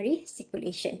pulmonary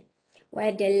circulation.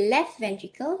 While the left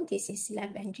ventricle, this is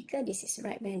left ventricle, this is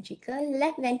right ventricle.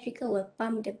 Left ventricle will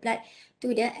pump the blood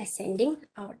to the ascending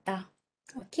aorta.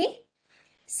 Okay.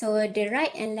 So the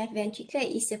right and left ventricle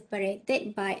is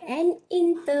separated by an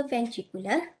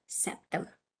interventricular septum.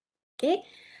 Okay,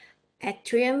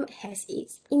 atrium has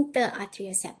its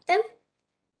interarterial septum,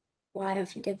 while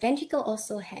the ventricle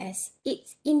also has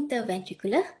its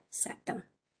interventricular septum.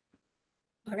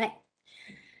 All right.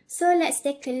 So let's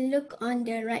take a look on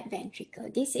the right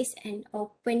ventricle. This is an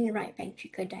open right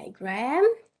ventricle diagram.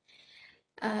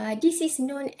 This is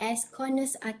known as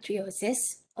conus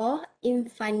arteriosus or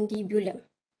infundibulum.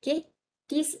 Okay,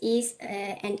 this is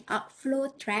an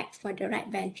outflow tract for the right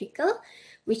ventricle,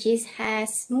 which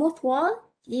has smooth wall.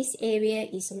 This area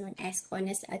is known as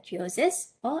conus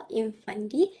arteriosus or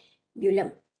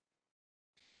infundibulum.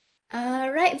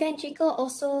 Right ventricle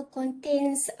also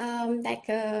contains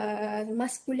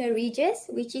muscular ridges,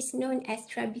 which is known as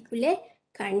trabeculae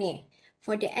carneae.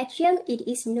 For the atrium, it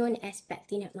is known as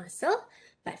pectinate muscle,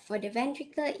 but for the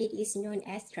ventricle, it is known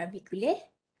as trabeculae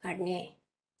carneae.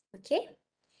 Okay,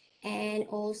 and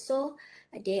also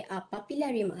there are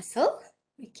papillary muscle.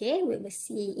 Okay, we will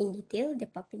see in detail the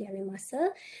papillary muscle,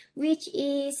 which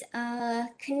is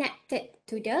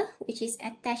which is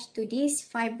attached to this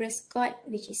fibrous cord,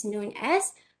 which is known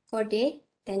as chordae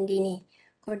tendineae.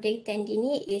 Chordae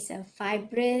tendineae is a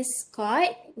fibrous cord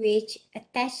which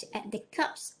attached at the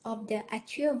cups of the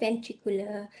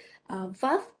atrioventricular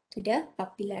valve to the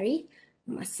papillary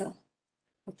muscle.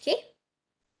 Okay.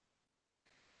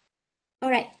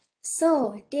 All right.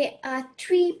 So there are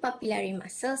three papillary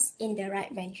muscles in the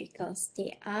right ventricles.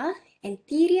 They are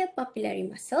anterior papillary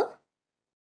muscle,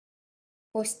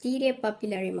 posterior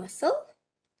papillary muscle,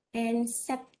 and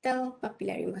septal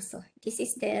papillary muscle. This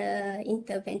is the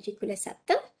interventricular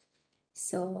septum.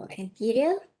 So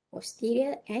anterior,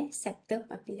 posterior, and septal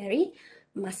papillary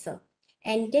muscle.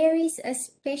 And there is a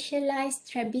specialized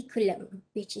trabeculum,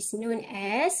 which is known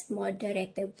as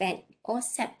moderator vein or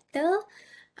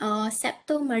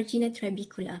septomarginal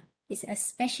trabecula. It's a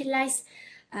specialized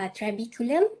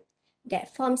trabeculum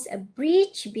that forms a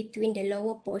bridge between the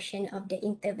lower portion of the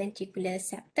interventricular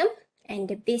septum and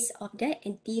the base of the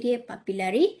anterior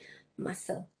papillary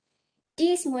muscle.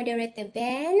 This moderator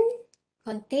vein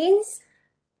contains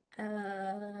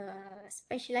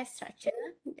specialized structure,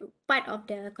 part of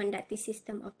the conductive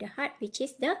system of the heart, which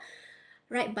is the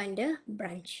right bundle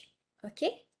branch.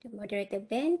 Okay, the moderator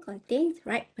vein contains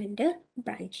right bundle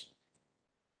branch.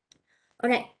 All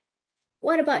right.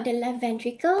 What about the left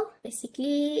ventricle?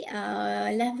 Basically,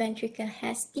 left ventricle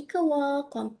has thicker wall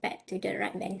compared to the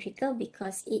right ventricle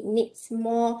because it needs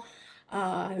more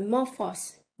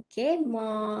force. Okay,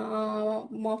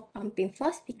 more pumping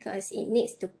force because it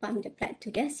needs to pump the blood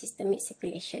to the systemic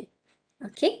circulation.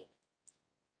 Okay.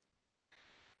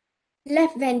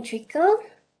 Left ventricle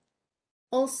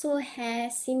also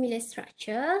has similar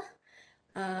structure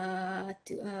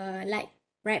like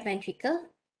right ventricle,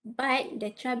 but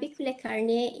the trabecular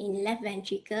carneae in left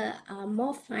ventricle are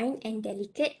more fine and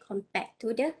delicate compared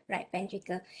to the right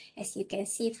ventricle. As you can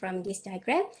see from this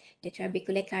diagram, the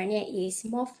trabecular carneae is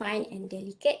more fine and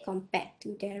delicate compared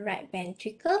to the right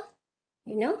ventricle.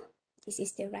 You know, this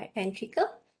is the right ventricle.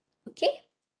 Okay.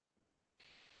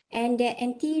 And the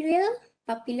anterior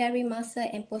papillary muscle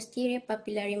and posterior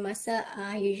papillary muscle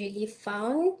are usually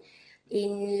found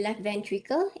in left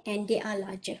ventricle and they are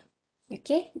larger.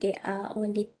 Okay, there are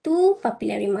only two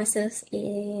papillary muscles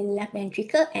in left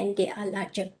ventricle and they are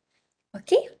larger.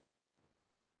 Okay.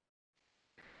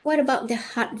 What about the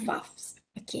heart valves?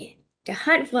 Okay, the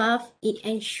heart valve, it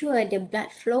ensures the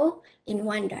blood flow in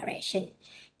one direction.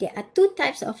 There are two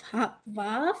types of heart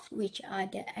valve, which are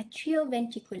the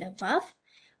atrioventricular valve,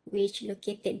 which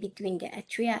located between the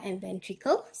atria and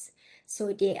ventricles.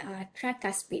 So they are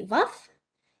tricuspid valve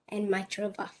and mitral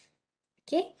valve.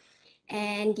 Okay.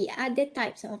 And the other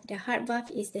types of the heart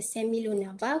valve is the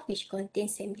semilunar valve, which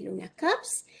contains semilunar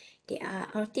cups. They are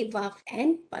aortic valve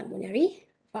and pulmonary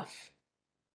valve.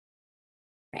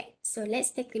 Right, so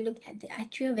let's take a look at the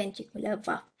atrioventricular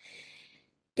valve.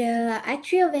 The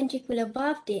atrioventricular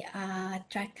valve, they are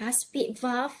tricuspid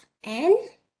valve and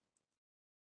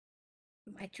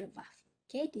mitral valve.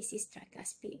 Okay, this is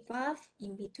tricuspid valve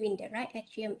in between the right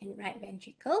atrium and right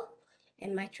ventricle,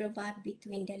 and mitral valve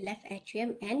between the left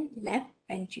atrium and left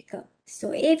ventricle.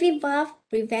 So AV valve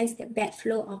prevents the bad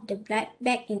flow of the blood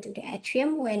back into the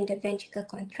atrium when the ventricle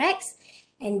contracts,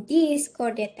 and this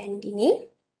chordae tendineae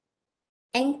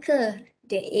anchor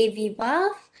the AV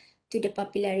valve to the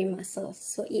papillary muscles.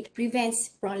 So it prevents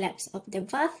prolapse of the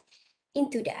valve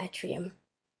into the atrium.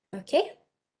 Okay.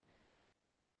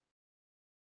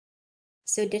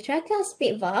 So the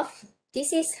tricuspid valve,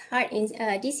 this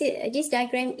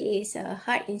diagram is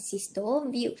heart in systole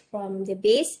viewed from the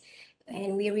base,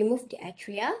 and we remove the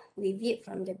atria. We view it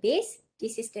from the base.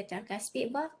 This is the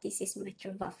tricuspid valve. This is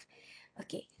mitral valve.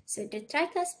 Okay. So the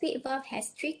tricuspid valve has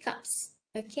three cups.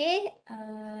 Okay,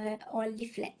 or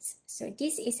leaflets. So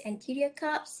this is anterior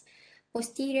cups,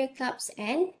 posterior cups,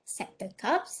 and septal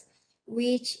cups,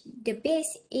 which the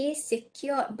base is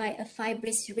secured by a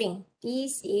fibrous ring.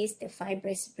 This is the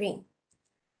fibrous ring.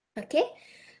 Okay,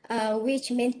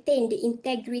 which maintain the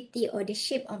integrity or the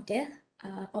shape of the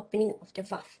opening of the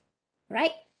valve.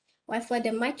 Right. While for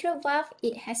the mitral valve,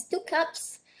 it has two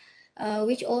cups,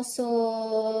 which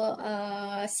also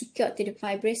secured to the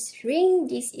fibrous ring.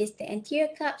 This is the anterior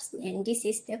cups and this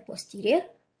is the posterior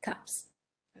cups.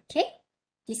 Okay,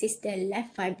 this is the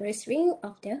left fibrous ring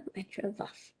of the mitral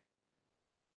valve.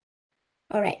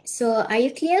 All right, so are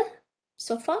you clear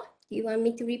so far? Do you want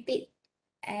me to repeat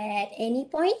at any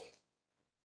point?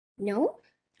 No?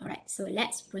 All right, so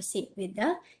let's proceed with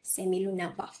the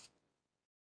semilunar valve.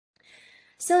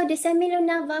 So the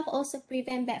semilunar valve also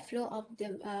prevent backflow of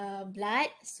the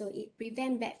blood. So it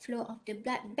prevent backflow of the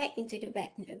blood back into the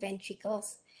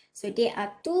ventricles. So there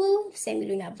are two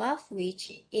semilunar valve, which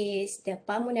is the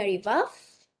pulmonary valve,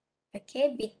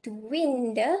 okay,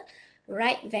 between the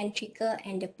right ventricle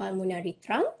and the pulmonary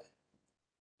trunk,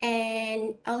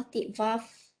 and aortic valve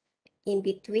in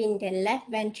between the left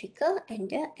ventricle and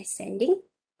the ascending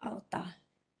aorta.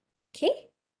 Okay.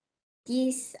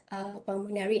 This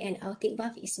pulmonary and aortic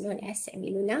valve is known as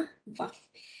semilunar valve.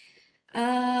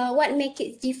 What makes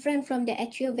it different from the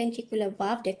atrioventricular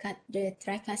valve, the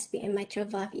tricuspid and mitral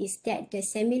valve, is that the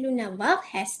semilunar valve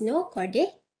has no chordae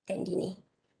tendineae.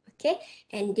 Okay,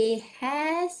 and they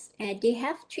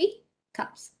have three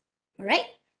cups. All right.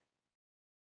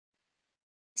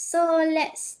 So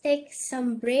let's take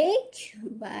some break,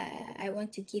 but I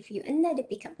want to give you another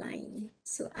pickup line.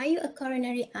 So are you a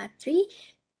coronary artery?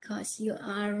 Because you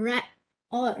are right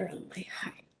all around my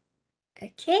heart.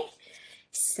 Okay,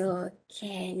 so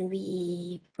can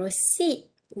we proceed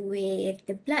with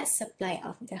the blood supply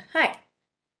of the heart?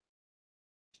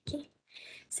 Okay,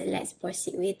 so let's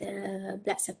proceed with the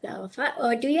blood supply of heart.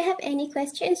 Or do you have any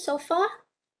questions so far?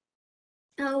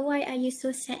 Why are you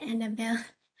so sad, Annabelle?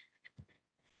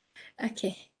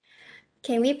 Okay,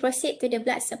 can we proceed to the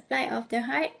blood supply of the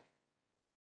heart?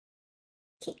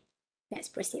 Okay, let's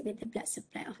proceed with the blood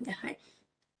supply of the heart.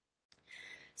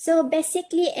 So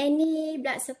basically, any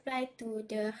blood supply to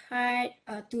the heart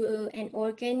or to an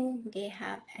organ, they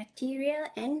have arterial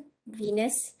and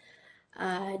venous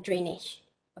drainage.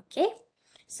 Okay,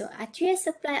 so arterial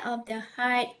supply of the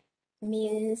heart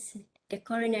means the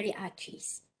coronary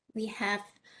arteries. We have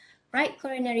right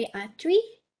coronary artery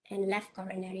and left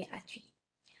coronary artery.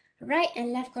 Right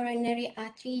and left coronary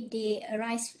artery, they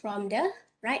arise from the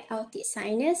right aortic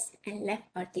sinus and left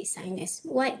aortic sinus.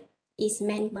 What is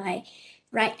meant by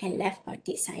right and left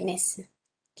aortic sinus?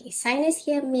 Okay, sinus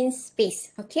here means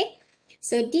space. Okay,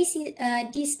 so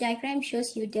this diagram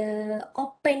shows you the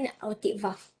open aortic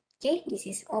valve. Okay, this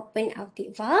is open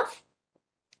aortic valve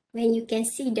when you can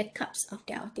see the cups of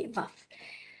the aortic valve.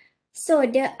 So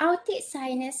the aortic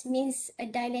sinus means a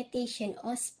dilatation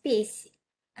or space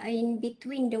in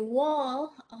between the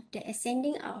wall of the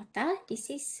ascending aorta. This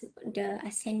is the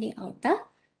ascending aorta,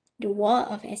 the wall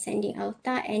of ascending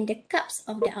aorta, and the cups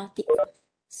of the aortic valve.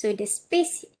 So the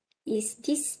space is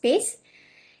this space,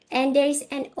 and there is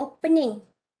an opening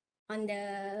on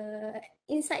the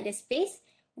inside the space,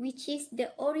 which is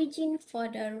the origin for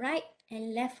the right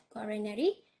and left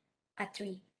coronary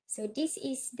artery. So this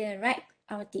is the right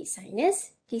aortic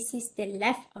sinus. This is the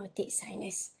left aortic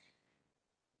sinus.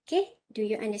 Okay, do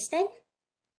you understand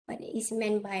what is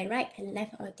meant by right and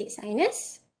left aortic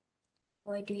sinus?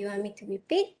 Or do you want me to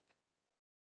repeat?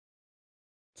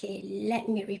 Okay, let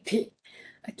me repeat.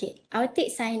 Okay,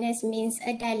 aortic sinus means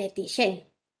a dilatation.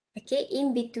 Okay,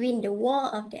 in between the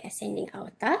wall of the ascending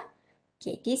aorta.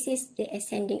 Okay, this is the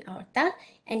ascending aorta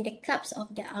and the cups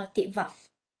of the aortic valve.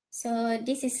 So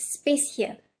this is space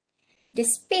here. The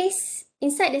space,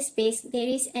 inside the space, there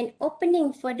is an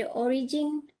opening for the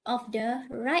origin of the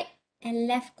right and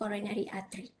left coronary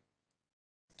artery.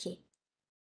 Okay,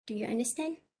 do you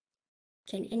understand?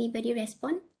 Can anybody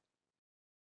respond?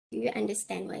 Do you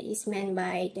understand what is meant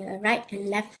by the right and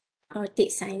left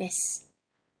aortic sinus?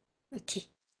 Okay,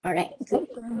 all right, good.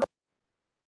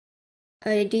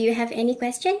 Do you have any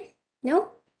question?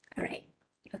 No? All right,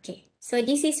 okay. So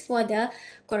this is for the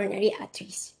coronary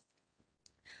arteries.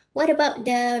 What about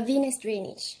the venous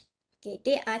drainage? Okay,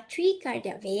 there are three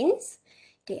cardiac veins.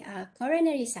 They are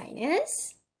coronary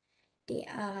sinus, they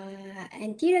are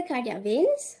anterior cardiac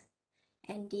veins,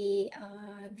 and the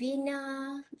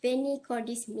vena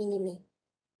cordis minimi.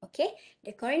 Okay,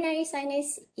 the coronary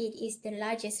sinus, it is the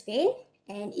largest vein,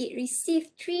 and it receives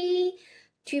three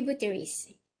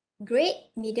tributaries: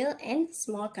 great, middle, and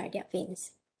small cardiac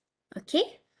veins.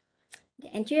 Okay.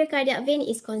 The anterior cardiac vein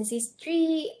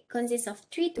consists of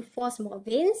 3 to 4 small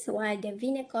veins, while the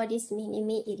vena cordis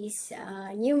minimi, it is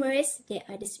numerous. They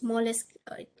are the smallest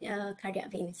cardiac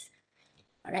veins.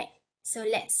 All right, so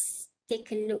let's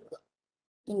take a look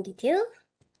in detail.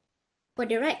 For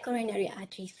the right coronary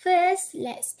artery, first,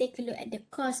 let's take a look at the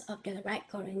course of the right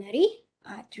coronary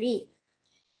artery.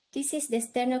 This is the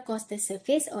sternocostal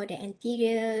surface or the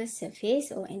anterior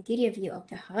surface or anterior view of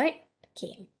the heart.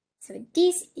 Okay. So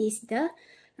this is the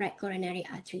right coronary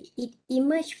artery. It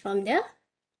emerged from the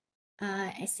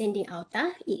ascending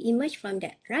aorta. It emerged from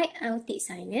the right aortic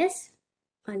sinus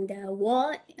on the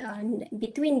wall,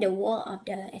 between the wall of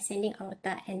the ascending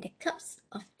aorta and the cups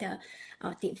of the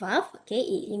aortic valve. Okay,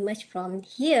 it emerged from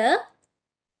here.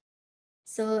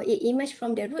 So it emerged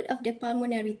from the root of the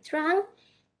pulmonary trunk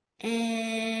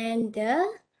and the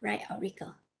right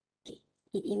auricle. Okay,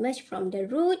 it emerged from the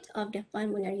root of the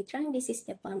pulmonary trunk. This is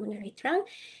the pulmonary trunk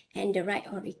and the right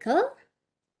auricle.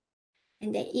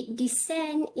 And then it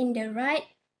descends in the right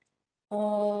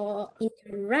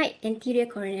anterior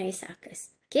coronary sulcus.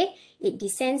 Okay, it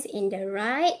descends in the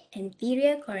right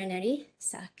anterior coronary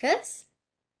sulcus.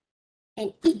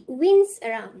 And it winds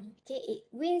around, okay, it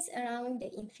winds around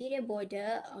the inferior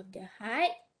border of the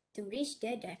heart to reach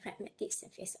the diaphragmatic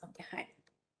surface of the heart.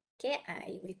 Okay,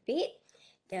 I repeat,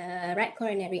 the right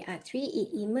coronary artery,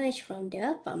 it emerged from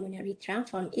the pulmonary trunk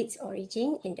from its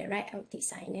origin in the right aortic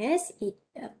sinus. It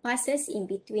passes in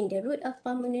between the root of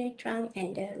pulmonary trunk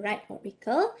and the right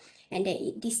auricle, and then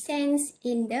it descends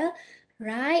in the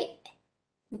right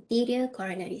anterior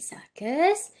coronary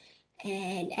sulcus.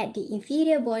 And at the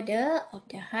inferior border of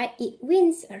the heart, it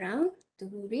winds around to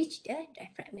reach the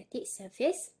diaphragmatic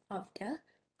surface of the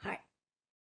heart.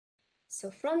 So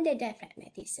from the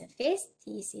diaphragmatic surface,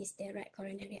 this is the right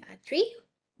coronary artery.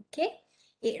 Okay,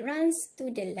 it runs to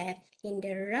the left in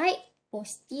the right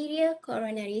posterior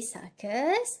coronary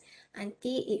sulcus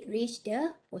until it reaches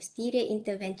the posterior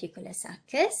interventricular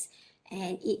sulcus,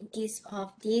 and it gives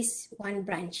off this one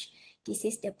branch. This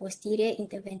is the posterior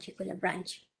interventricular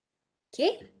branch.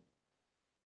 Okay,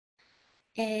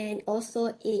 and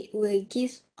also it will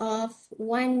give off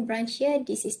one branch here.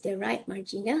 This is the right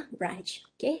marginal branch.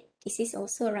 Okay, this is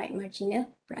also right marginal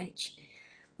branch.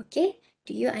 Okay,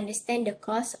 do you understand the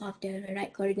cause of the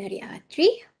right coronary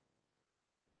artery?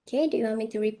 Okay, do you want me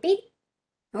to repeat?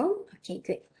 Oh, okay,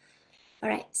 good. All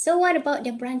right, so what about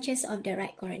the branches of the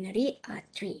right coronary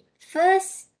artery?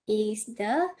 First is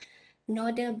the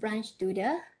nodal branch to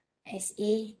the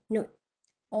SA node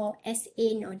or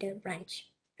SA nodal branch.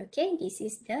 Okay, this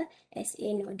is the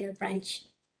SA nodal branch.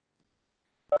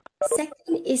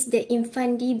 Second is the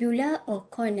infundibular or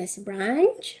cornus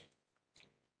branch.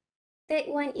 Third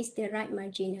one is the right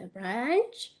marginal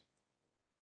branch.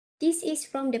 This is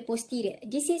from the posterior.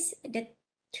 This is the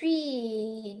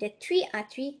three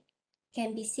artery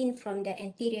can be seen from the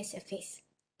anterior surface.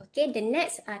 Okay, the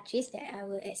next arteries that I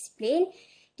will explain,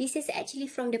 this is actually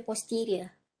from the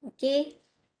posterior. Okay,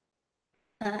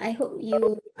 I hope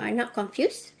you are not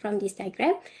confused from this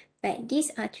diagram, but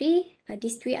these three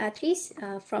arteries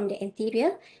are from the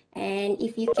anterior. And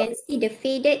if you can see the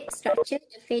faded structure,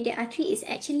 the faded artery is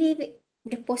actually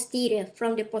the posterior,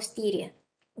 from the posterior.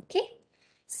 Okay,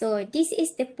 so this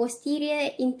is the posterior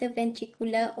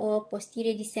interventricular or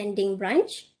posterior descending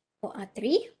branch or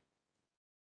artery.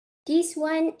 This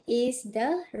one is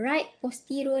the right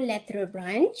posterolateral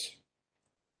branch.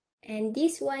 And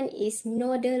this one is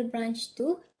nodal branch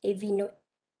to AV node.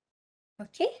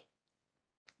 Okay,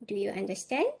 do you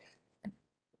understand?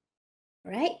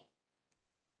 Right.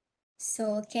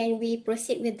 So can we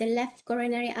proceed with the left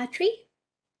coronary artery?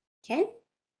 Can?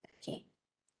 Okay.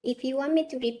 If you want me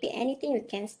to repeat anything, you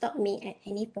can stop me at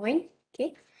any point.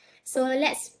 Okay. So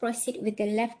let's proceed with the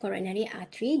left coronary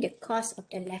artery, the cause of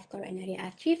the left coronary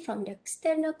artery from the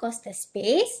sternocostal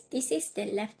space. This is the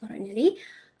left coronary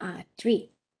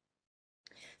artery.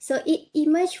 So it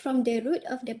emerged from the root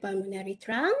of the pulmonary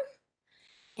trunk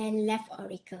and left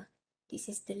auricle. This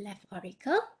is the left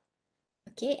auricle.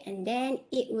 Okay, and then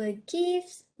it will give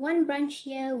one branch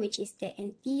here, which is the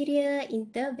anterior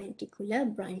interventricular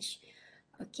branch.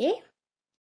 Okay,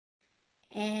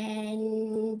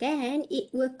 and then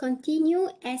it will continue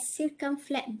as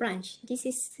circumflex branch. This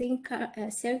is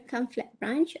circumflex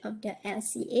branch of the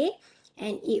LCA,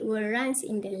 and it will run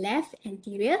in the left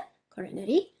anterior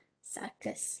coronary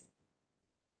sulcus.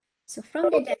 So from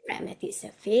the diaphragmatic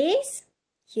surface,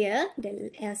 here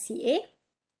the LCA,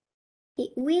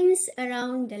 it winds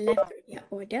around the left cardiac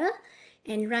border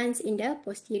and runs in the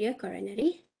posterior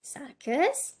coronary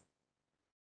sulcus.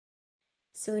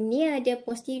 So near the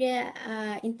posterior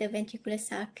interventricular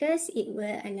sulcus, it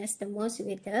will anastomose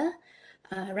with the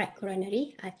right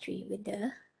coronary artery,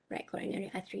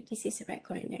 This is right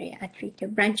coronary artery, the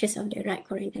branches of the right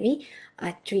coronary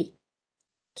artery.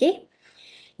 Okay,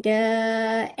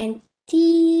 the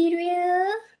anterior,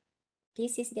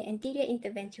 this is the anterior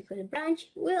interventricular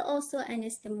branch, will also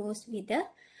anastomose with the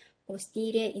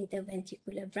posterior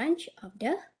interventricular branch of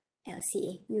the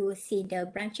LCA. You will see the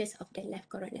branches of the left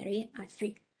coronary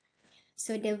artery.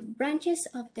 So the branches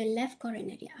of the left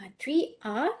coronary artery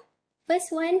are,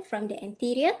 first one from the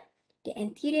anterior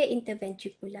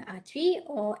interventricular artery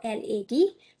or LAD,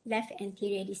 left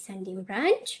anterior descending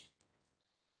branch.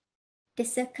 The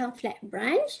circumflex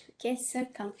branch, okay,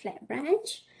 circumflex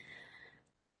branch.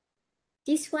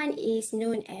 This one is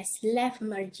known as left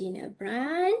marginal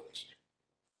branch.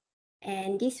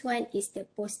 And this one is the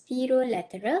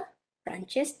posterolateral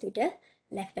branches to the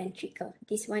left ventricle.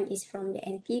 This one is from the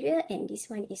anterior and this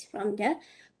one is from the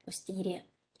posterior.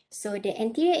 So the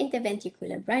anterior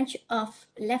interventricular branch of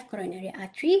left coronary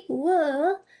artery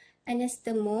will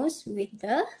anastomose with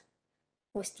the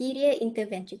posterior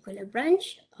interventricular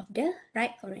branch of the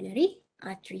right coronary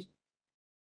artery.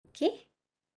 Okay.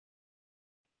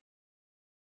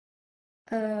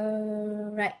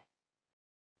 Right.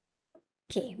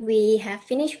 Okay, we have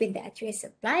finished with the arterial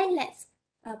supply. Let's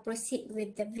proceed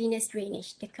with the venous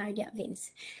drainage, the cardiac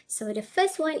veins. So the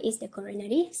first one is the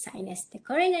coronary sinus. The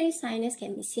coronary sinus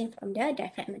can be seen from the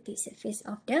diaphragmatic surface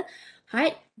of the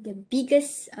heart. The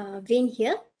biggest vein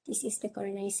here, this is the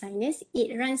coronary sinus.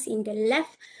 It runs in the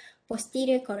left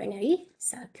posterior coronary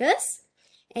sulcus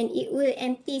and it will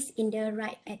empties in the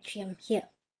right atrium here.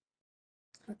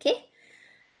 Okay.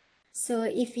 So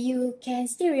if you can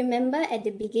still remember at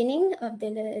the beginning of the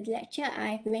lecture,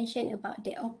 I've mentioned about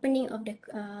the opening of the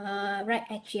right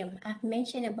atrium. I've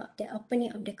mentioned about the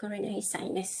opening of the coronary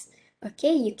sinus.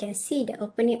 Okay, you can see the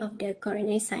opening of the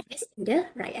coronary sinus in the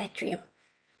right atrium.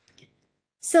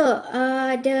 So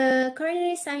the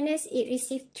coronary sinus, it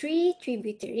received 3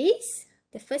 tributaries.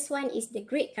 The first one is the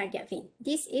great cardiac vein.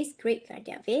 This is great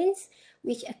cardiac veins,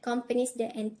 which accompanies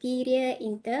the anterior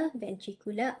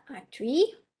interventricular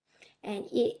artery. And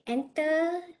it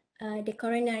enter the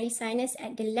coronary sinus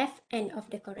at the left end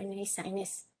of the coronary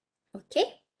sinus.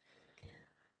 Okay.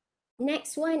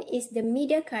 Next one is the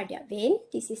middle cardiac vein.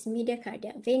 This is middle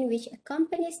cardiac vein which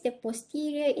accompanies the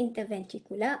posterior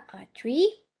interventricular artery.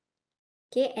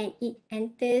 Okay, and it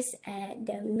enters at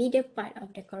the middle part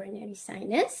of the coronary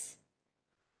sinus.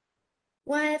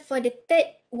 While for the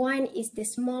third one is the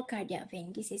small cardiac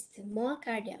vein. This is the small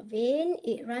cardiac vein.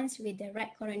 It runs with the right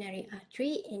coronary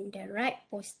artery in the right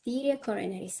posterior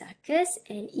coronary sulcus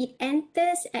and it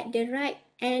enters at the right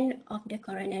end of the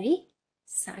coronary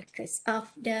sulcus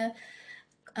of the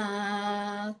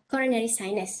coronary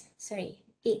sinus. Sorry,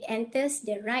 it enters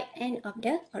the right end of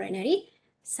the coronary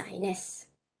sinus.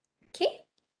 Okay.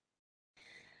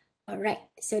 Alright,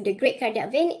 so the great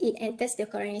cardiac vein, it enters the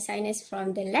coronary sinus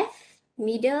from the left.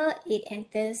 Middle, it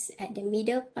enters at the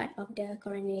middle part of the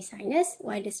coronary sinus,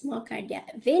 while the small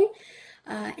cardiac vein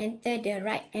enter the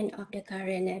right end of the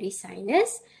coronary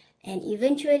sinus, and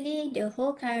eventually the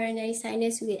whole coronary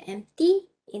sinus will empty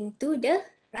into the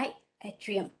right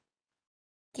atrium.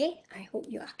 Okay, I hope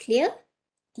you are clear.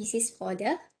 This is for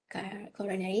the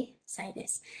coronary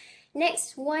sinus.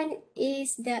 Next one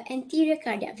is the anterior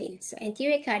cardiac veins. So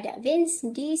anterior cardiac veins,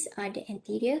 these are the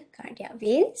anterior cardiac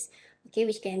veins, okay,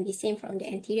 which can be seen from the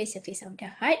anterior surface of the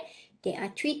heart. There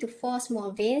are 3 to 4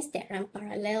 small veins that run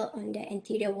parallel on the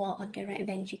anterior wall of the right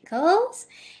ventricles,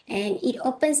 and it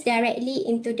opens directly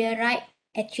into the right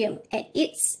atrium at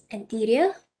its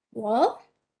anterior wall.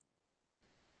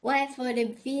 While for the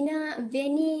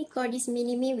veni cordis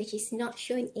minimi, which is not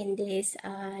shown in this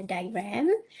diagram,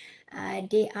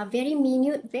 they are very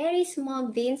minute, very small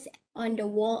veins on the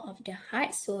wall of the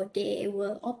heart, so they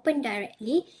will open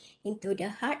directly into the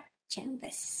heart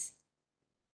chambers.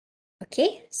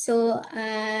 Okay, so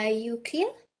are you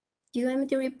clear? Do you want me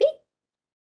to repeat?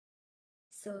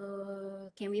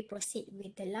 So can we proceed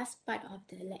with the last part of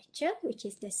the lecture, which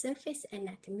is the surface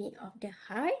anatomy of the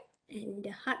heart and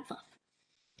the heart valve.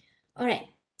 Alright,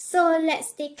 so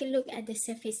let's take a look at the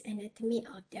surface anatomy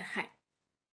of the heart.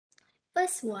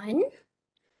 First one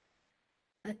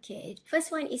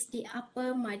is the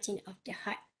upper margin of the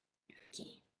heart.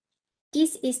 Okay,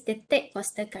 this is the third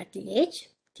costal cartilage.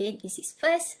 Okay, this is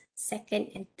first,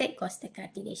 second, and third costal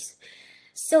cartilage.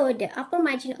 So the upper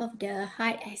margin of the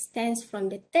heart extends from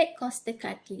the third costal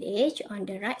cartilage on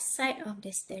the right side of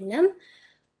the sternum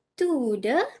to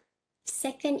the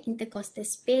second intercostal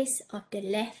space of the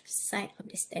left side of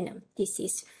the sternum. This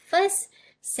is first,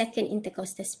 second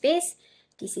intercostal space.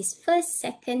 This is first,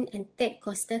 second, and third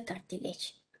costal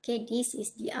cartilage. Okay, this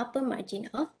is the upper margin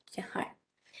of the heart.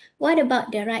 What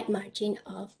about the right margin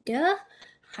of the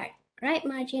heart? Right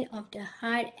margin of the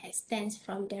heart extends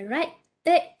from the right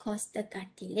third costal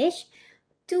cartilage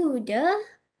to the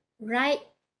right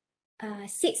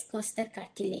sixth costal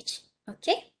cartilage.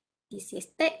 Okay, this is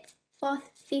third,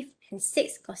 fourth, fifth, and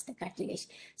sixth costal cartilage.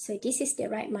 So this is the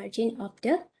right margin of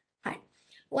the heart.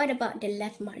 What about the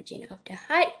left margin of the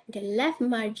heart? The left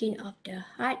margin of the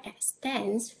heart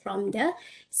extends from the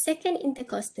second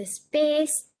intercostal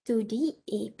space to the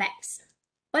apex.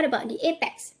 What about the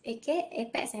apex? Okay,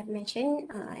 apex I've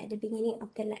mentioned at the beginning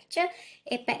of the lecture.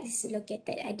 Apex is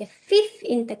located at the fifth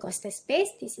intercostal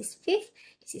space. This is fifth.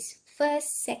 This is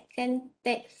first, second,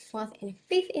 third, fourth, and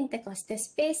fifth intercostal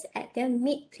space at the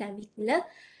mid-clavicular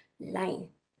line.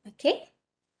 Okay.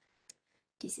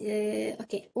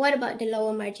 Okay, what about the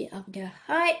lower margin of the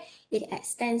heart? It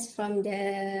extends from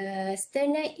the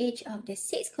sternal edge of the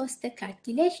sixth costal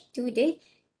cartilage to the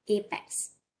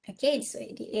apex. Okay, so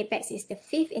the apex is the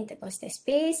fifth intercostal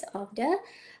space of the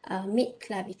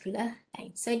mid-clavicular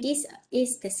line. So this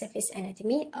is the surface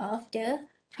anatomy of the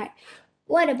heart.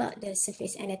 What about the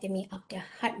surface anatomy of the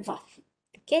heart valve?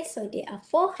 Okay, so there are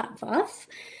 4 heart valves.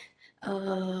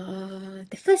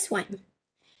 The first one,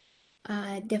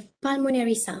 the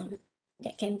pulmonary sound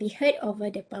that can be heard over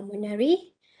the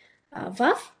pulmonary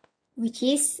valve, which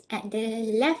is at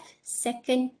the left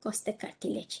second costal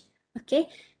cartilage. Okay,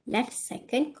 left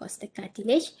second costal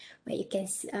cartilage, where you can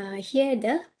hear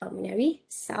the pulmonary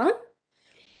sound.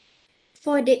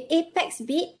 For the apex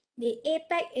bit, the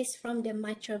apex is from the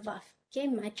mitral valve. Okay,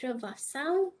 mitral valve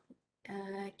sound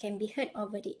can be heard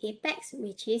over the apex,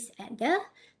 which is at the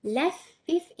left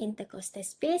fifth intercostal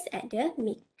space at the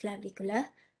mid-clavicular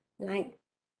line.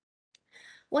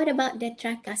 What about the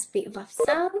tricuspid valve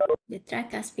sound? The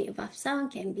tricuspid valve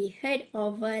sound can be heard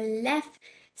over left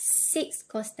sixth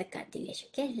costal cartilage.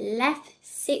 Okay, left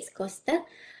sixth costal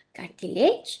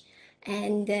cartilage.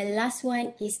 And the last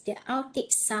one is the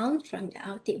aortic sound from the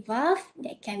aortic valve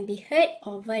that can be heard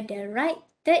over the right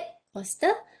third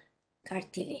costal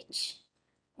cartilage.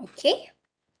 Okay.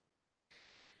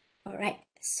 All right.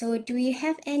 So do you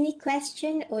have any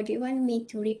question or do you want me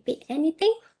to repeat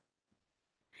anything?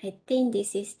 I think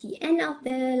this is the end of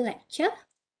the lecture.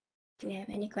 Do you have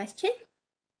any question?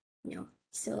 No.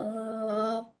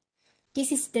 So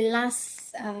this is the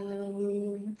last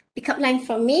pickup line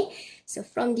from me. So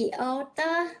from the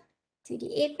aorta to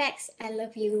the apex, I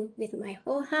love you with my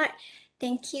whole heart.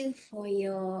 Thank you for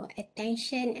your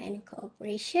attention and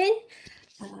cooperation.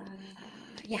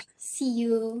 Yeah, see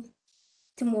you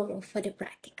tomorrow for the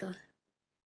practical.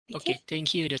 Okay,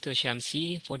 thank you, Dr.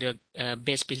 Shamsi, for the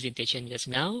best presentation just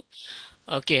now.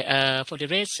 Okay, for the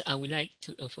rest, I would like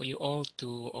to for you all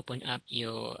to open up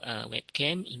your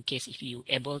webcam in case if you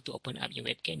able to open up your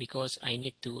webcam, because I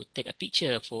need to take a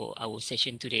picture for our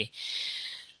session today.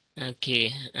 Okay,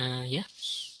 yeah.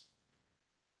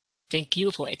 Thank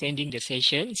you for attending the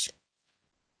sessions.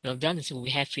 Well done. So we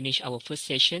have finished our first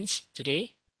sessions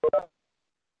today.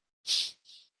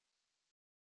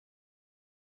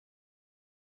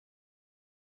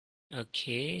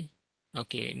 Okay.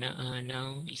 Okay,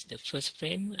 now is the first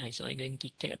frame. So I'm going to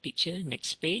take a picture.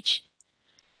 Next page.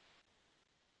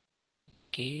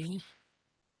 Okay.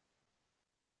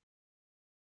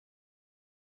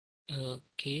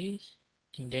 Okay.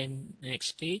 And then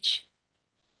next page.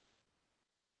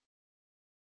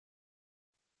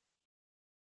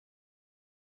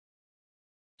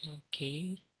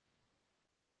 Okay.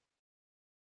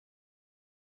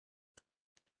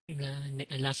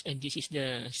 Last, and this is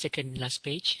the second last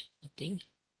page, I think.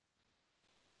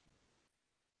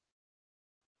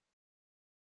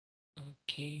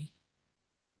 Okay.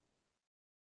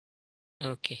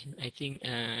 Okay, I think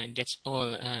that's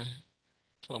all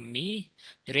from me.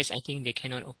 The rest, I think they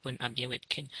cannot open up their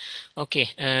webcam. Okay,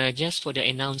 just for the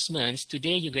announcements,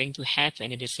 today you're going to have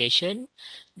another session,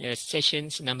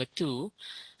 sessions number 2.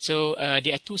 So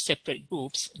there are 2 separate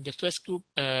groups. The first group,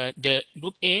 the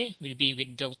group A will be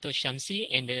with Dr. Shamsi,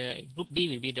 and the group B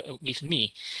will be with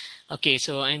me. Okay,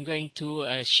 so I'm going to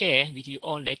share with you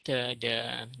all later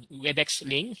the WebEx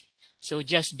link. So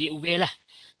just be aware lah.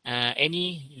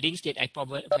 Any links that I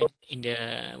provide in the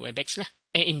WebEx lah,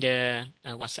 in the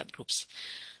WhatsApp groups.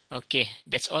 Okay,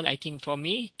 that's all I think from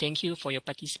me. Thank you for your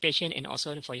participation and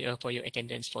also for your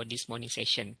attendance for this morning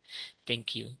session.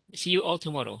 Thank you. See you all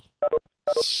tomorrow.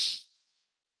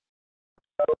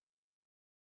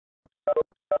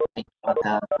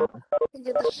 Doctor. Thank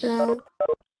you, doctor.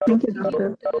 Thank you,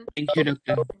 doctor. Thank you,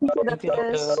 doctor. Thank you,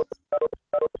 doctor.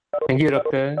 Thank you,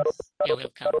 doctor. You're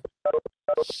welcome.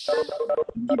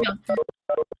 Thank you, doctor.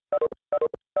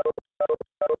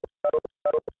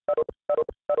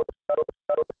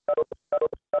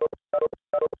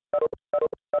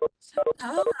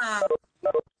 Ah.